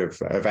percentage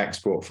of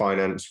export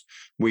finance.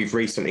 We've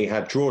recently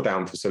had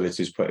drawdown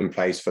facilities put in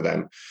place for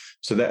them.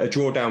 So that a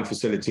drawdown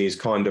facility is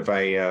kind of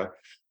a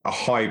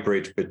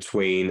hybrid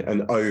between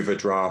an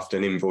overdraft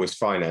and invoice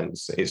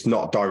finance. It's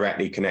not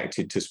directly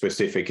connected to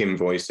specific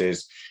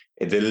invoices.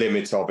 The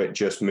limit of it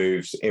just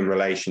moves in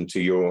relation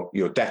to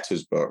your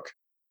debtors book.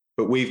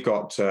 But we've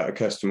got a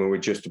customer we're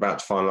just about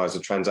to finalize a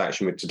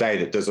transaction with today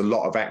that does a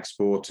lot of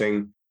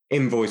exporting.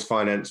 Invoice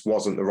finance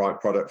wasn't the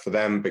right product for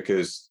them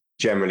because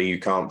generally you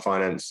can't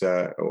finance,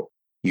 or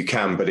you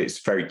can, but it's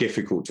very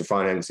difficult to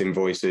finance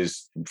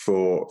invoices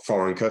for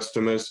foreign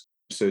customers.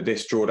 So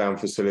this drawdown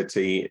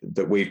facility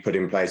that we've put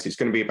in place, it's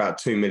going to be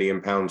about £2 million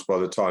by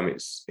the time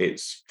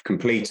it's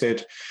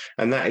completed.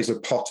 And that is a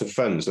pot of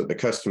funds that the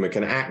customer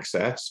can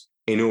access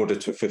in order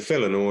to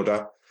fulfill an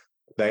order.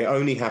 They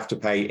only have to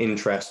pay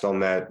interest on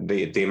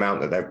the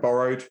amount that they've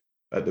borrowed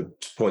at the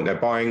point they're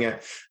buying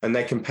it, and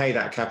they can pay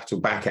that capital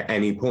back at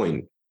any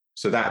point.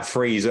 So that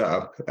frees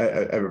up so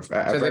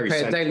they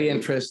pay a daily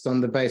interest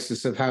on the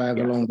basis of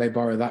however long they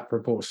borrow that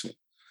proportion.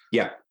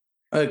 Yeah.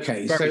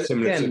 Okay.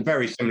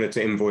 Very similar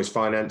to invoice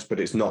finance, but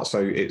it's not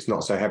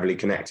so heavily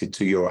connected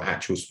to your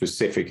actual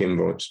specific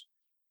invoice.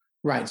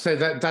 Right. So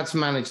that's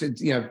managed,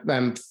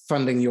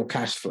 funding your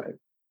cash flow.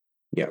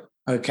 Yeah.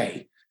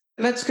 Okay.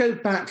 Let's go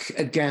back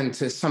again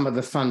to some of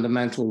the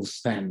fundamentals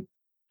then.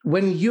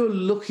 When you're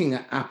looking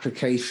at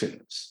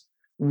applications,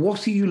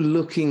 what are you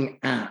looking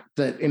at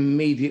that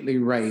immediately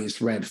raise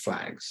red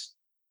flags?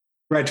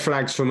 Red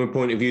flags from a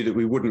point of view that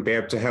we wouldn't be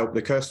able to help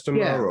the customer,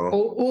 Yeah, or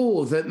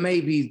or that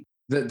maybe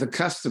the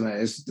customer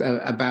is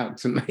about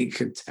to make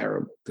a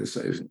terrible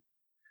decision.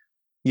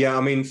 yeah,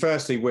 I mean,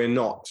 firstly, we're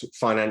not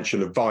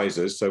financial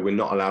advisors, so we're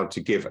not allowed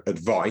to give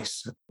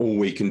advice. All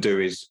we can do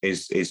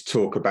is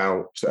talk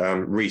about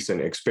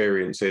recent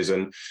experiences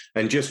and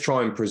just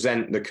try and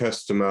present the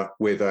customer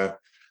with a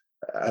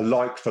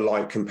like for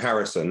like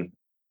comparison.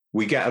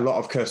 We get a lot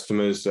of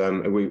customers.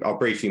 I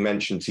briefly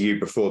mentioned to you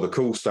before the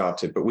call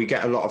started, but we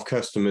get a lot of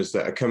customers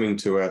that are coming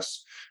to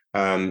us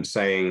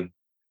saying,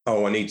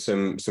 "Oh, I need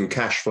some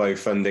cash flow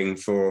funding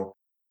for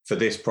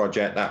this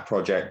project, that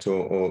project,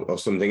 or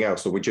something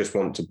else, or we just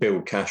want to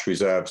build cash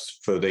reserves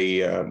for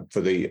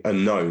the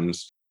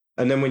unknowns."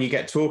 And then when you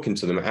get talking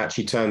to them, it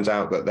actually turns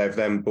out that they've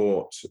then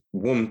bought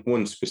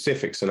one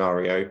specific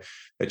scenario.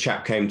 A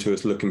chap came to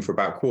us looking for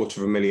about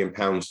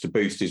 £250,000 to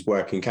boost his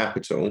working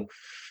capital.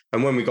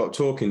 And when we got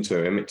talking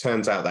to him, it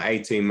turns out that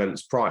 18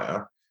 months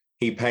prior,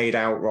 he paid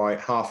outright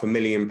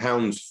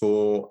 £500,000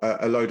 for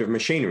a load of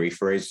machinery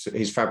for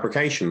his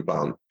fabrication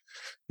plant.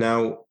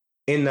 Now,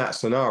 in that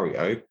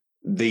scenario,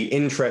 the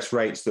interest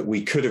rates that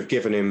we could have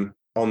given him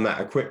on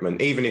that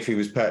equipment, even if he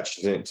was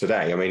purchasing it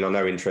today, I mean, I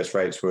know interest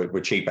rates were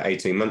cheaper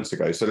 18 months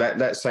ago. So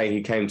let's say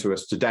he came to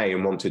us today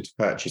and wanted to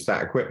purchase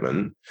that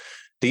equipment,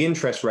 the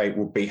interest rate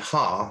would be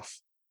half,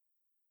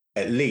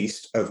 at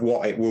least, of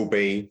what it will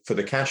be for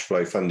the cash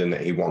flow funding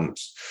that he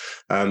wants.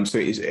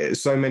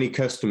 So many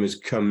customers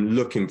come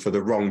looking for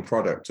the wrong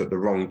product at the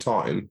wrong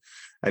time.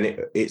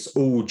 And it's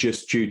all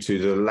just due to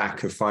the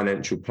lack of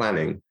financial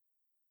planning.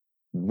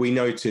 We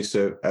notice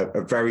a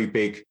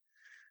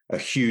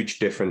huge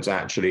difference,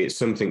 actually. It's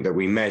something that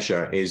we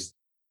measure, is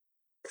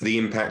the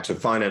impact of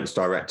finance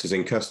directors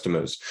in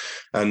customers.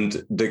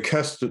 And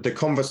the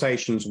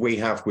conversations we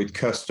have with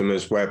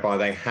customers whereby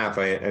they have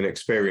an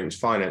experienced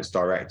finance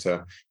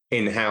director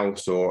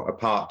in-house or a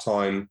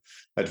part-time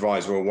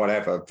advisor or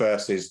whatever,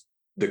 versus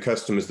the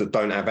customers that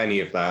don't have any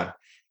of that,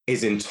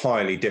 is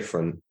entirely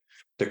different.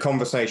 The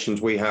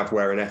conversations we have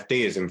where an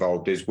FD is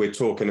involved is we're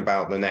talking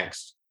about the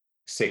next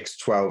 6,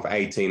 12,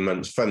 18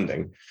 months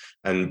funding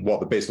and what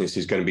the business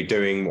is going to be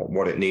doing,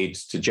 what it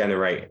needs to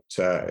generate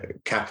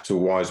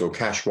capital-wise or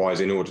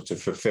cash-wise in order to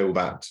fulfill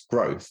that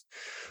growth.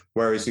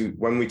 Whereas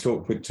when we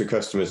talk to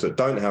customers that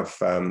don't have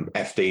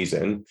FDs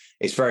in,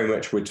 it's very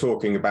much we're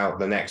talking about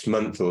the next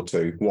month or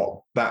two,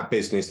 what that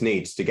business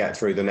needs to get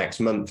through the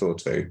next month or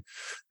two.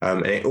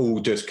 And it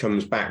all just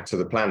comes back to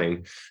the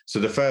planning. So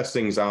the first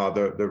things are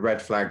the red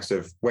flags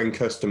of when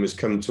customers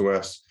come to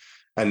us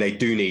and they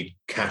do need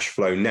cash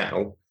flow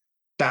now.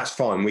 That's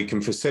fine. We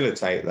can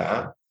facilitate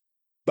that.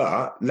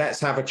 But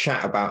let's have a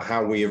chat about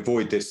how we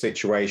avoid this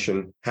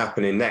situation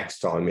happening next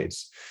time.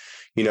 It's,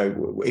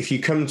 if you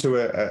come to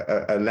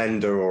a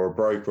lender or a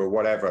broker or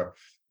whatever,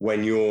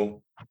 when you're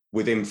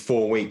within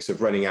 4 weeks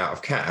of running out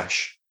of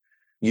cash,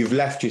 you've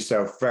left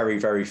yourself very,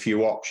 very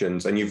few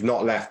options, and you've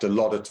not left a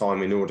lot of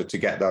time in order to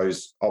get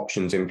those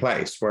options in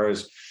place.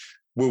 Whereas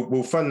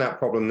we'll fund that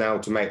problem now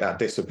to make that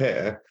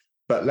disappear.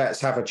 But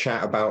let's have a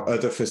chat about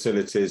other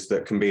facilities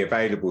that can be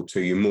available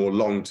to you more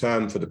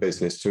long-term for the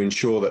business to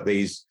ensure that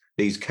these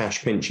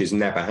cash pinches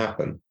never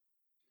happen.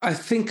 I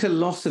think a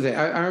lot of it,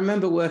 I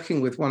remember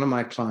working with one of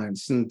my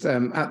clients, and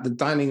at the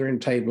dining room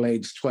table,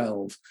 age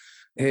 12,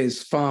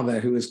 his father,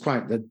 who was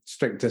quite the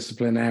strict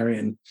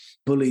disciplinarian,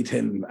 bullied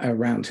him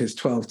around his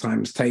 12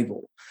 times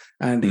table,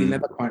 and he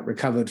never quite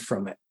recovered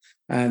from it.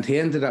 And he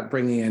ended up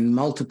bringing in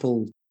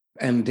multiple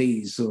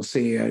MDs or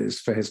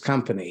CEOs for his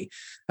company,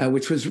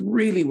 which was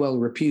really well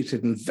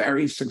reputed and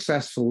very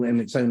successful in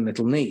its own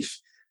little niche.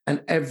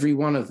 And every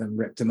one of them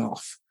ripped him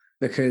off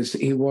because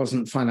he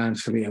wasn't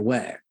financially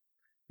aware.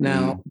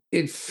 Now,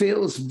 it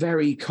feels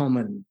very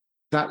common.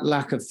 That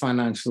lack of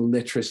financial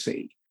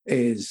literacy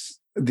is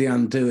the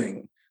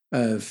undoing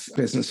of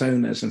business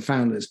owners and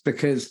founders,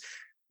 because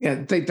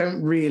they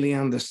don't really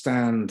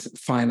understand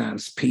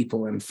finance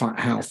people and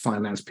how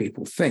finance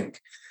people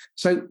think.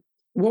 So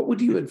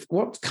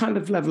what kind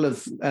of level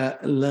of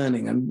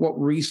learning and what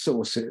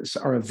resources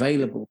are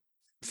available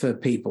for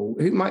people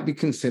who might be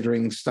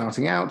considering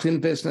starting out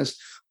in business,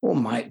 or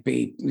might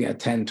be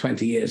 10,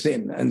 20 years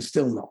in and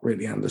still not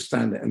really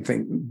understand it and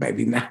think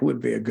maybe now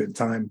would be a good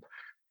time?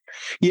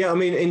 Yeah, I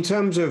mean, in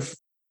terms of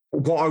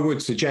what I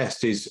would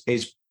suggest is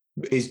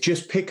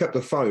just pick up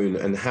the phone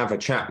and have a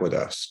chat with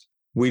us.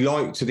 We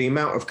like to the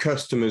amount of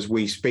customers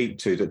we speak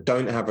to that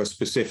don't have a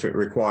specific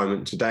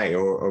requirement today,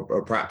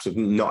 or perhaps have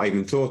not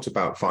even thought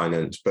about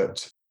finance,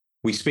 but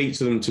we speak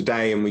to them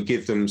today and we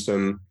give them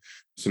some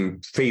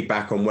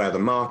feedback on where the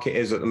market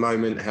is at the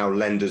moment, how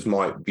lenders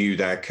might view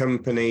their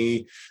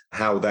company,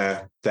 how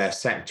their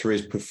sector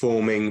is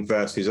performing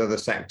versus other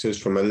sectors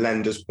from a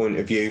lender's point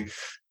of view,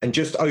 and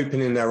just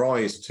opening their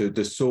eyes to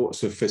the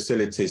sorts of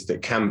facilities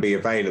that can be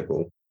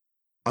available.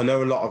 I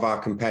know a lot of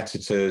our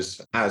competitors,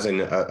 as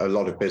in a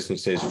lot of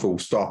businesses, full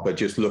stop, are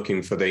just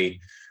looking for the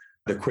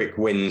the quick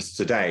wins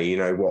today. You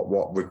know,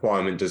 what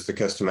requirement does the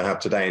customer have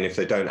today? And if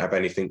they don't have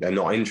anything, they're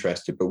not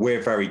interested. But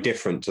we're very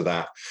different to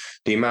that.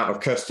 The amount of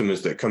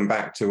customers that come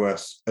back to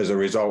us as a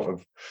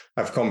result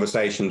of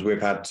conversations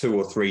we've had 2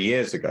 or 3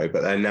 years ago,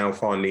 but they're now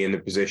finally in a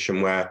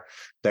position where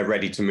they're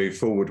ready to move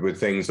forward with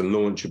things and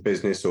launch a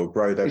business or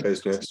grow their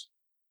business.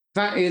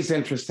 That is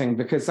interesting,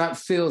 because that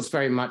feels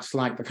very much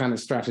like the kind of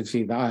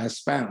strategy that I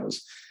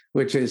espouse,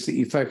 which is that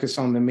you focus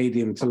on the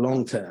medium to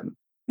long term.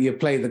 You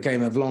play the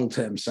game of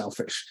long-term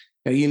selfish.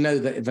 You know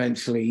that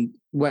eventually,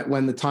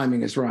 when the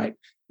timing is right,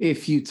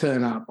 if you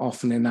turn up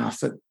often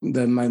enough at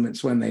the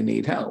moments when they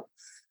need help,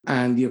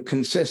 and you're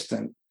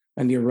consistent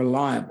and you're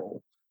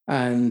reliable,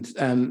 and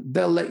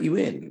they'll let you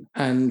in,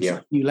 and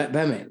you let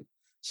them in.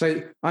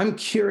 So I'm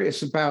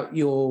curious about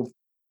your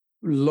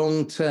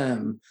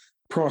long-term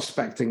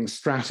prospecting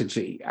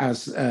strategy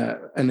as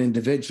an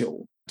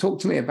individual. Talk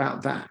to me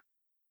about that.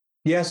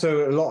 Yeah,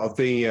 so a lot of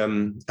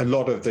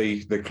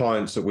the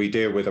clients that we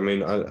deal with, I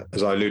mean,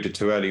 as I alluded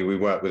to earlier, we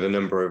work with a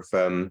number of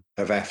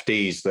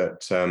FDs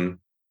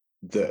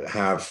that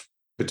have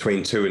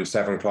between 2 and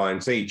 7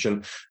 clients each,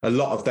 and a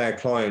lot of their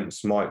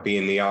clients might be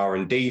in the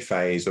R&D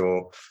phase,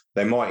 or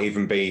they might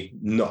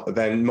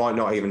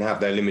not even have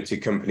their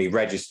limited company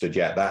registered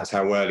yet. That's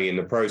how early in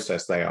the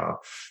process they are.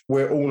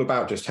 We're all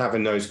about just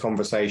having those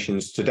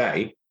conversations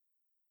today,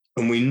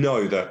 and we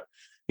know that,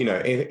 you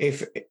know,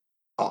 if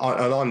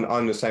and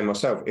I'm the same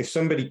myself. If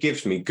somebody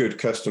gives me good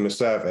customer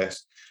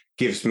service,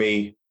 gives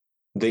me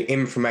the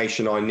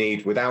information I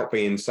need without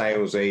being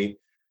salesy,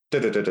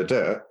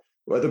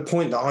 well, at the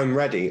point that I'm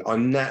ready,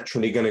 I'm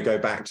naturally going to go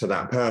back to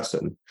that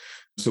person.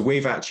 So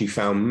we've actually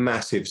found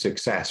massive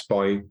success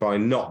by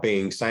not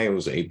being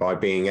salesy, by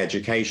being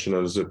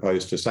educational as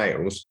opposed to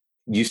sales.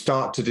 You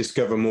start to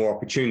discover more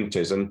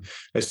opportunities, and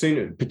as soon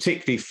as,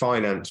 particularly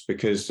finance,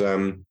 because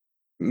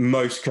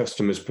most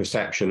customers'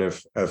 perception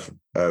of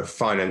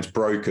finance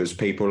brokers,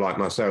 people like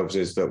myself,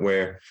 is that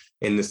we're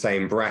in the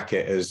same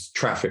bracket as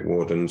traffic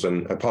wardens.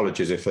 And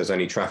apologies if there's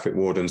any traffic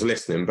wardens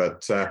listening,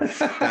 but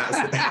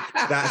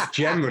that's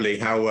generally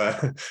how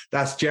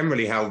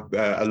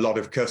a lot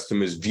of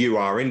customers view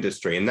our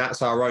industry, and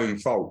that's our own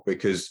fault,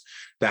 because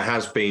there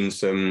has been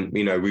some,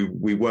 you know,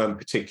 we weren't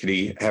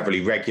particularly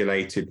heavily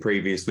regulated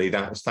previously.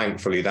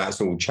 Thankfully that's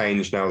all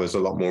changed now. There's a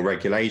lot more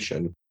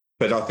regulation.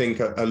 But I think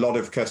a lot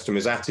of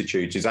customers'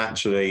 attitudes is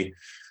actually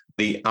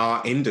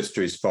our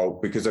industry's fault,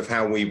 because of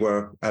how we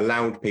were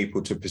allowed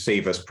people to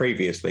perceive us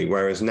previously.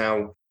 Whereas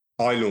now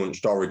I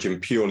launched Origin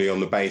purely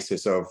on the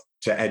basis of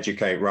to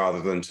educate rather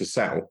than to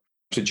sell,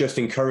 to just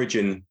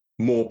encouraging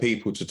more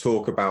people to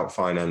talk about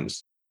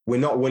finance. We're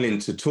not willing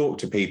to talk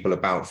to people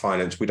about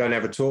finance. We don't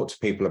ever talk to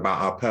people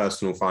about our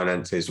personal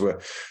finances.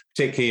 We're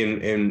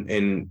particularly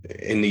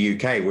in the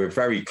UK, we're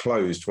very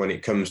closed when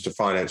it comes to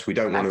finance. We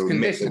don't want to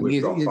admit that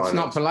we've got finance. It's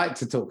not polite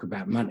to talk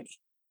about money.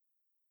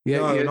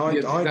 I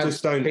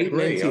just don't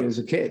agree. As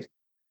a kid.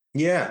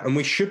 Yeah, and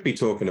we should be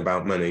talking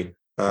about money.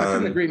 I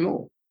couldn't agree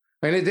more.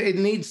 I mean, it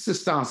needs to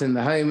start in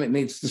the home. It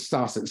needs to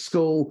start at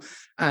school,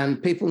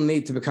 and people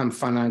need to become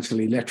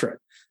financially literate.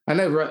 I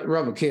know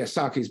Robert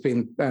Kiyosaki's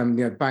been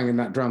banging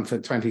that drum for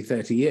 20,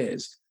 30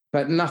 years,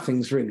 but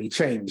nothing's really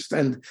changed.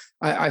 And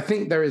I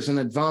think there is an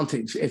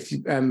advantage if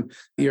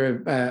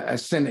you're a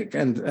cynic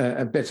and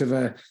a bit of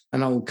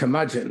an old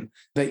curmudgeon,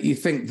 that you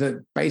think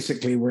that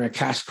basically we're a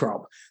cash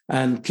crop,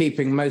 and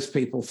keeping most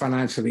people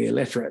financially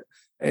illiterate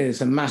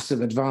is a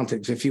massive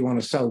advantage if you want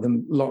to sell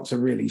them lots of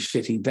really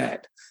shitty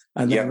debt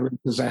and then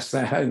repossess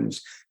their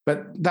homes.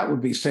 But that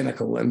would be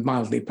cynical and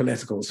mildly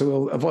political, so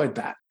we'll avoid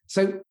that.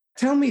 So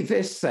tell me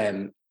this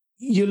then,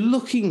 you're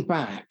looking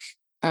back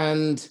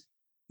and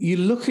you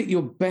look at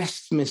your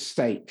best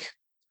mistake.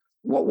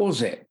 What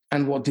was it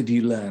and what did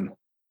you learn?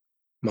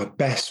 My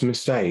best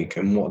mistake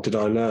and what did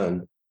I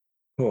learn?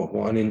 Oh,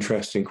 what an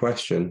interesting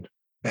question.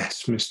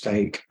 Best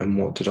mistake and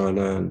what did I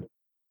learn?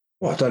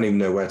 Well, I don't even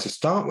know where to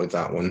start with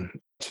that one,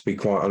 to be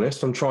quite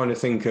honest. I'm trying to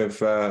think of,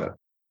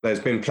 there's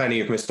been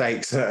plenty of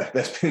mistakes.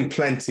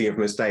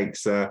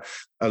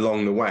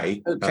 Along the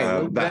way.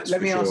 Okay,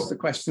 let me ask the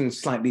question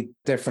slightly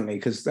differently,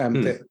 because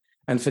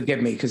and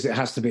forgive me, because it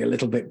has to be a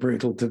little bit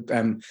brutal to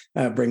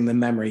bring the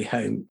memory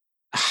home.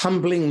 A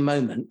humbling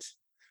moment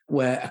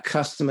where a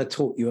customer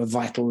taught you a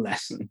vital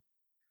lesson.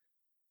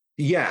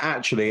 Yeah,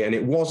 actually, and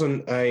it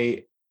wasn't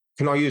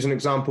can I use an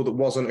example that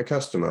wasn't a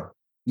customer?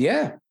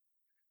 Yeah.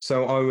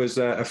 So I was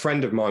a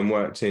friend of mine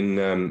worked in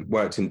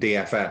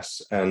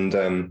DFS,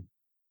 and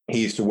he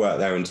used to work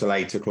there until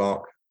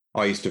 8:00.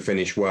 I used to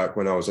finish work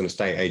when I was an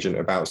estate agent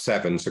about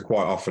 7. So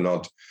quite often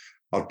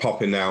I'd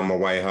pop in there on my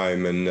way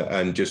home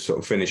and just sort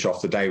of finish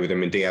off the day with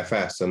him in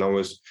DFS. And I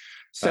was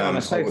sit on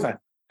a sofa.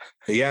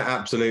 Yeah,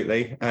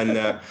 absolutely. And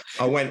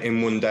I went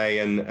in one day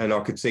and I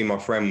could see my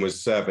friend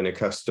was serving a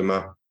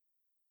customer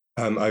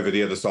over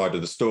the other side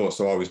of the store.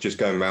 So I was just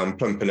going around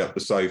plumping up the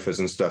sofas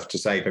and stuff to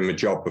save him a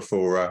job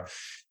before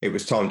it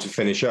was time to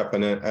finish up.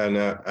 And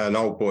an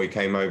old boy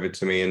came over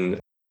to me and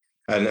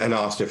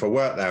asked if I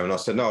worked there. And I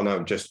said,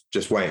 no,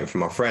 just waiting for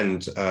my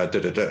friend.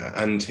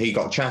 And he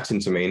got chatting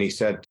to me and he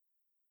said,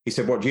 He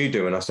said, what do you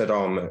do? And I said,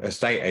 oh, I'm an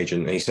estate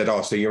agent. And he said,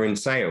 oh, so you're in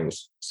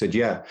sales? I said,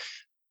 yeah.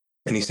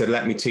 And he said,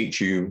 let me teach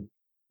you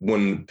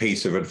one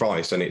piece of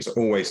advice. And it's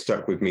always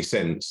stuck with me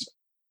since.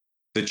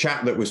 The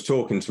chap that was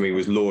talking to me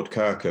was Lord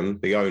Kirkham,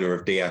 the owner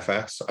of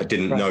DFS. I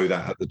didn't know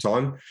that at the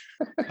time.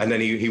 And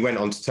then he went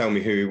on to tell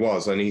me who he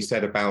was. And he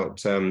said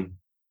about,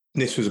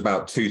 this was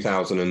about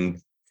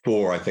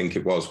 2004, I think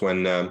it was,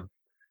 when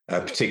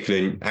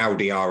particularly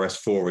Audi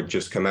RS4 had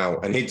just come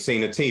out. And he'd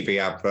seen a TV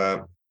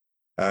advert.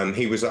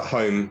 He was at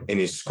home in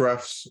his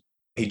scruffs.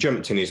 He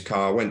jumped in his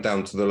car, went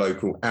down to the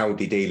local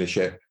Audi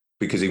dealership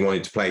because he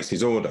wanted to place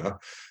his order.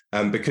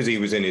 Because he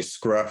was in his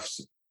scruffs,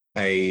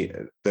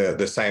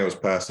 the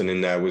salesperson in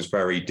there was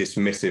very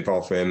dismissive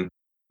of him,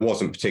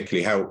 wasn't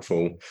particularly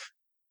helpful.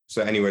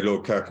 So anyway,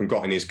 Lord Kirkham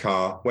got in his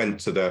car, went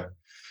to the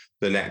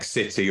next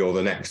city or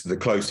the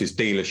closest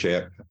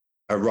dealership,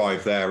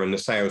 arrived there, and the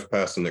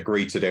salesperson that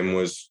greeted him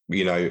was,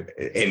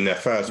 in the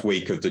first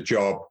week of the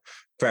job,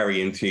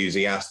 very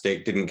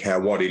enthusiastic, didn't care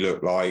what he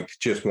looked like,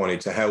 just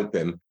wanted to help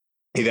him.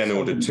 He then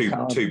ordered two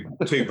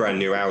brand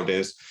new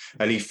Audis,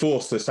 and he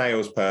forced the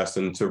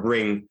salesperson to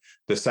ring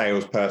the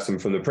salesperson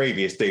from the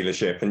previous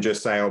dealership and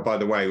just say, oh, by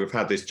the way, we've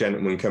had this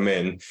gentleman come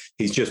in.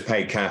 He's just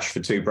paid cash for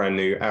two brand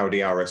new Audi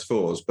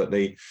RS4s. But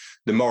the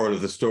moral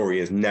of the story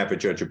is never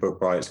judge a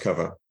book by its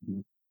cover.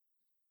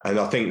 And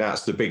I think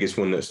that's the biggest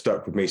one that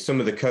stuck with me.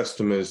 Some of the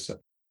customers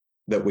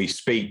that we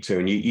speak to,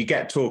 and you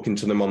get talking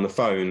to them on the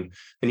phone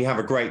and you have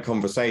a great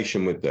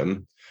conversation with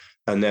them.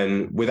 And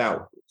then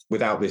without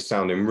this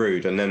sounding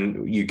rude, and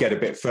then you get a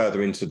bit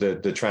further into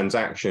the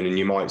transaction and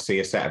you might see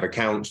a set of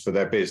accounts for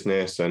their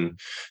business and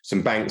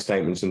some bank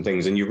statements and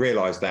things, and you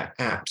realize they're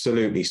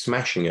absolutely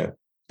smashing it.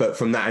 But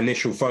from that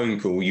initial phone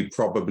call, you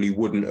probably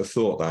wouldn't have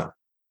thought that.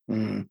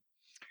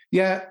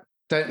 Yeah,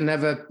 don't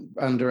never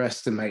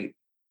underestimate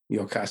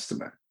your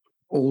customer.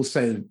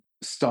 Also,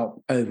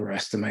 stop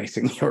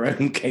overestimating your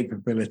own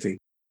capability.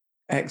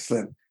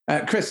 Excellent.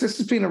 Chris, this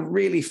has been a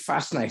really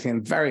fascinating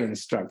and very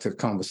instructive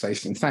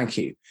conversation. Thank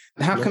you.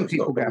 How can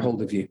people get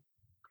hold of you?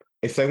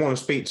 If they want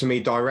to speak to me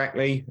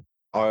directly,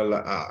 I'll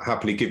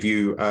happily give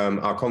you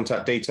our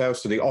contact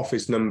details. So the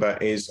office number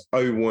is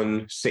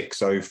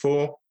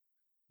 01604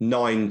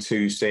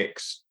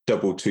 926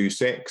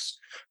 226.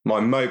 My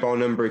mobile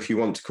number, if you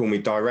want to call me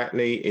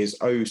directly, is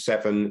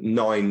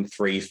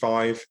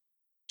 07935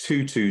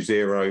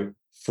 220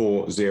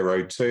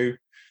 402.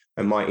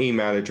 And my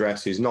email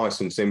address is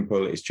nice and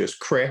simple. It's just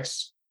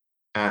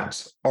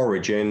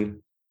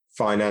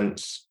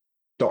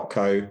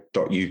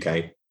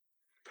chris@originfinance.co.uk.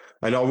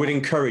 And I would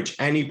encourage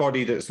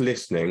anybody that's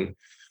listening,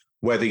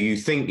 whether you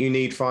think you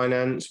need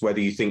finance, whether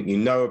you think you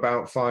know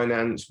about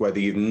finance, whether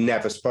you've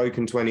never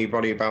spoken to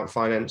anybody about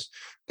finance,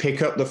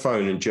 pick up the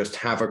phone and just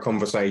have a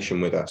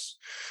conversation with us.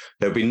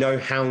 There'll be no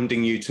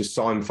hounding you to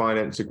sign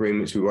finance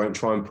agreements. We won't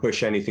try and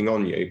push anything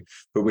on you,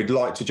 but we'd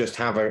like to just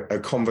have a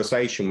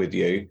conversation with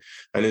you.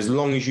 And as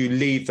long as you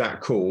leave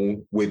that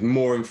call with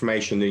more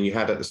information than you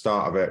had at the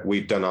start of it,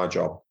 we've done our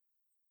job.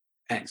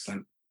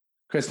 Excellent.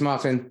 Chris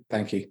Martin,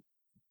 thank you.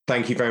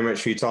 Thank you very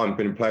much for your time. It's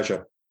been a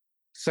pleasure.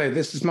 So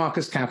this is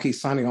Marcus Cauchi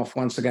signing off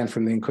once again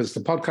from the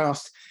Inquisitor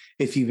podcast.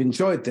 If you've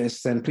enjoyed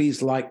this, then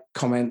please like,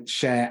 comment,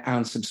 share,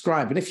 and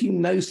subscribe. And if you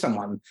know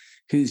someone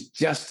who's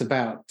just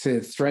about to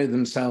throw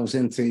themselves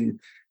into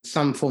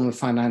some form of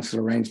financial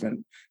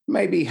arrangement,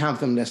 maybe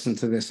have them listen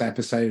to this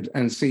episode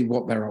and see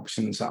what their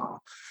options are.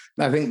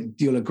 I think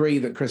you'll agree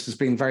that Chris has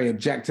been very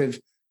objective.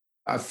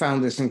 I've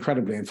found this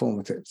incredibly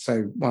informative.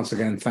 So once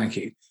again, thank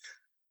you.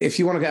 If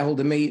you want to get hold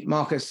of me,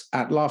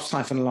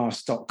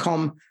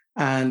 marcus@laughs-last.com.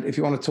 And if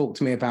you want to talk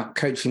to me about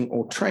coaching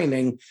or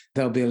training,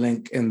 there'll be a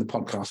link in the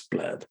podcast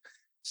blurb.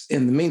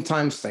 In the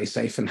meantime, stay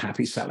safe and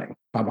happy selling.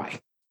 Bye-bye.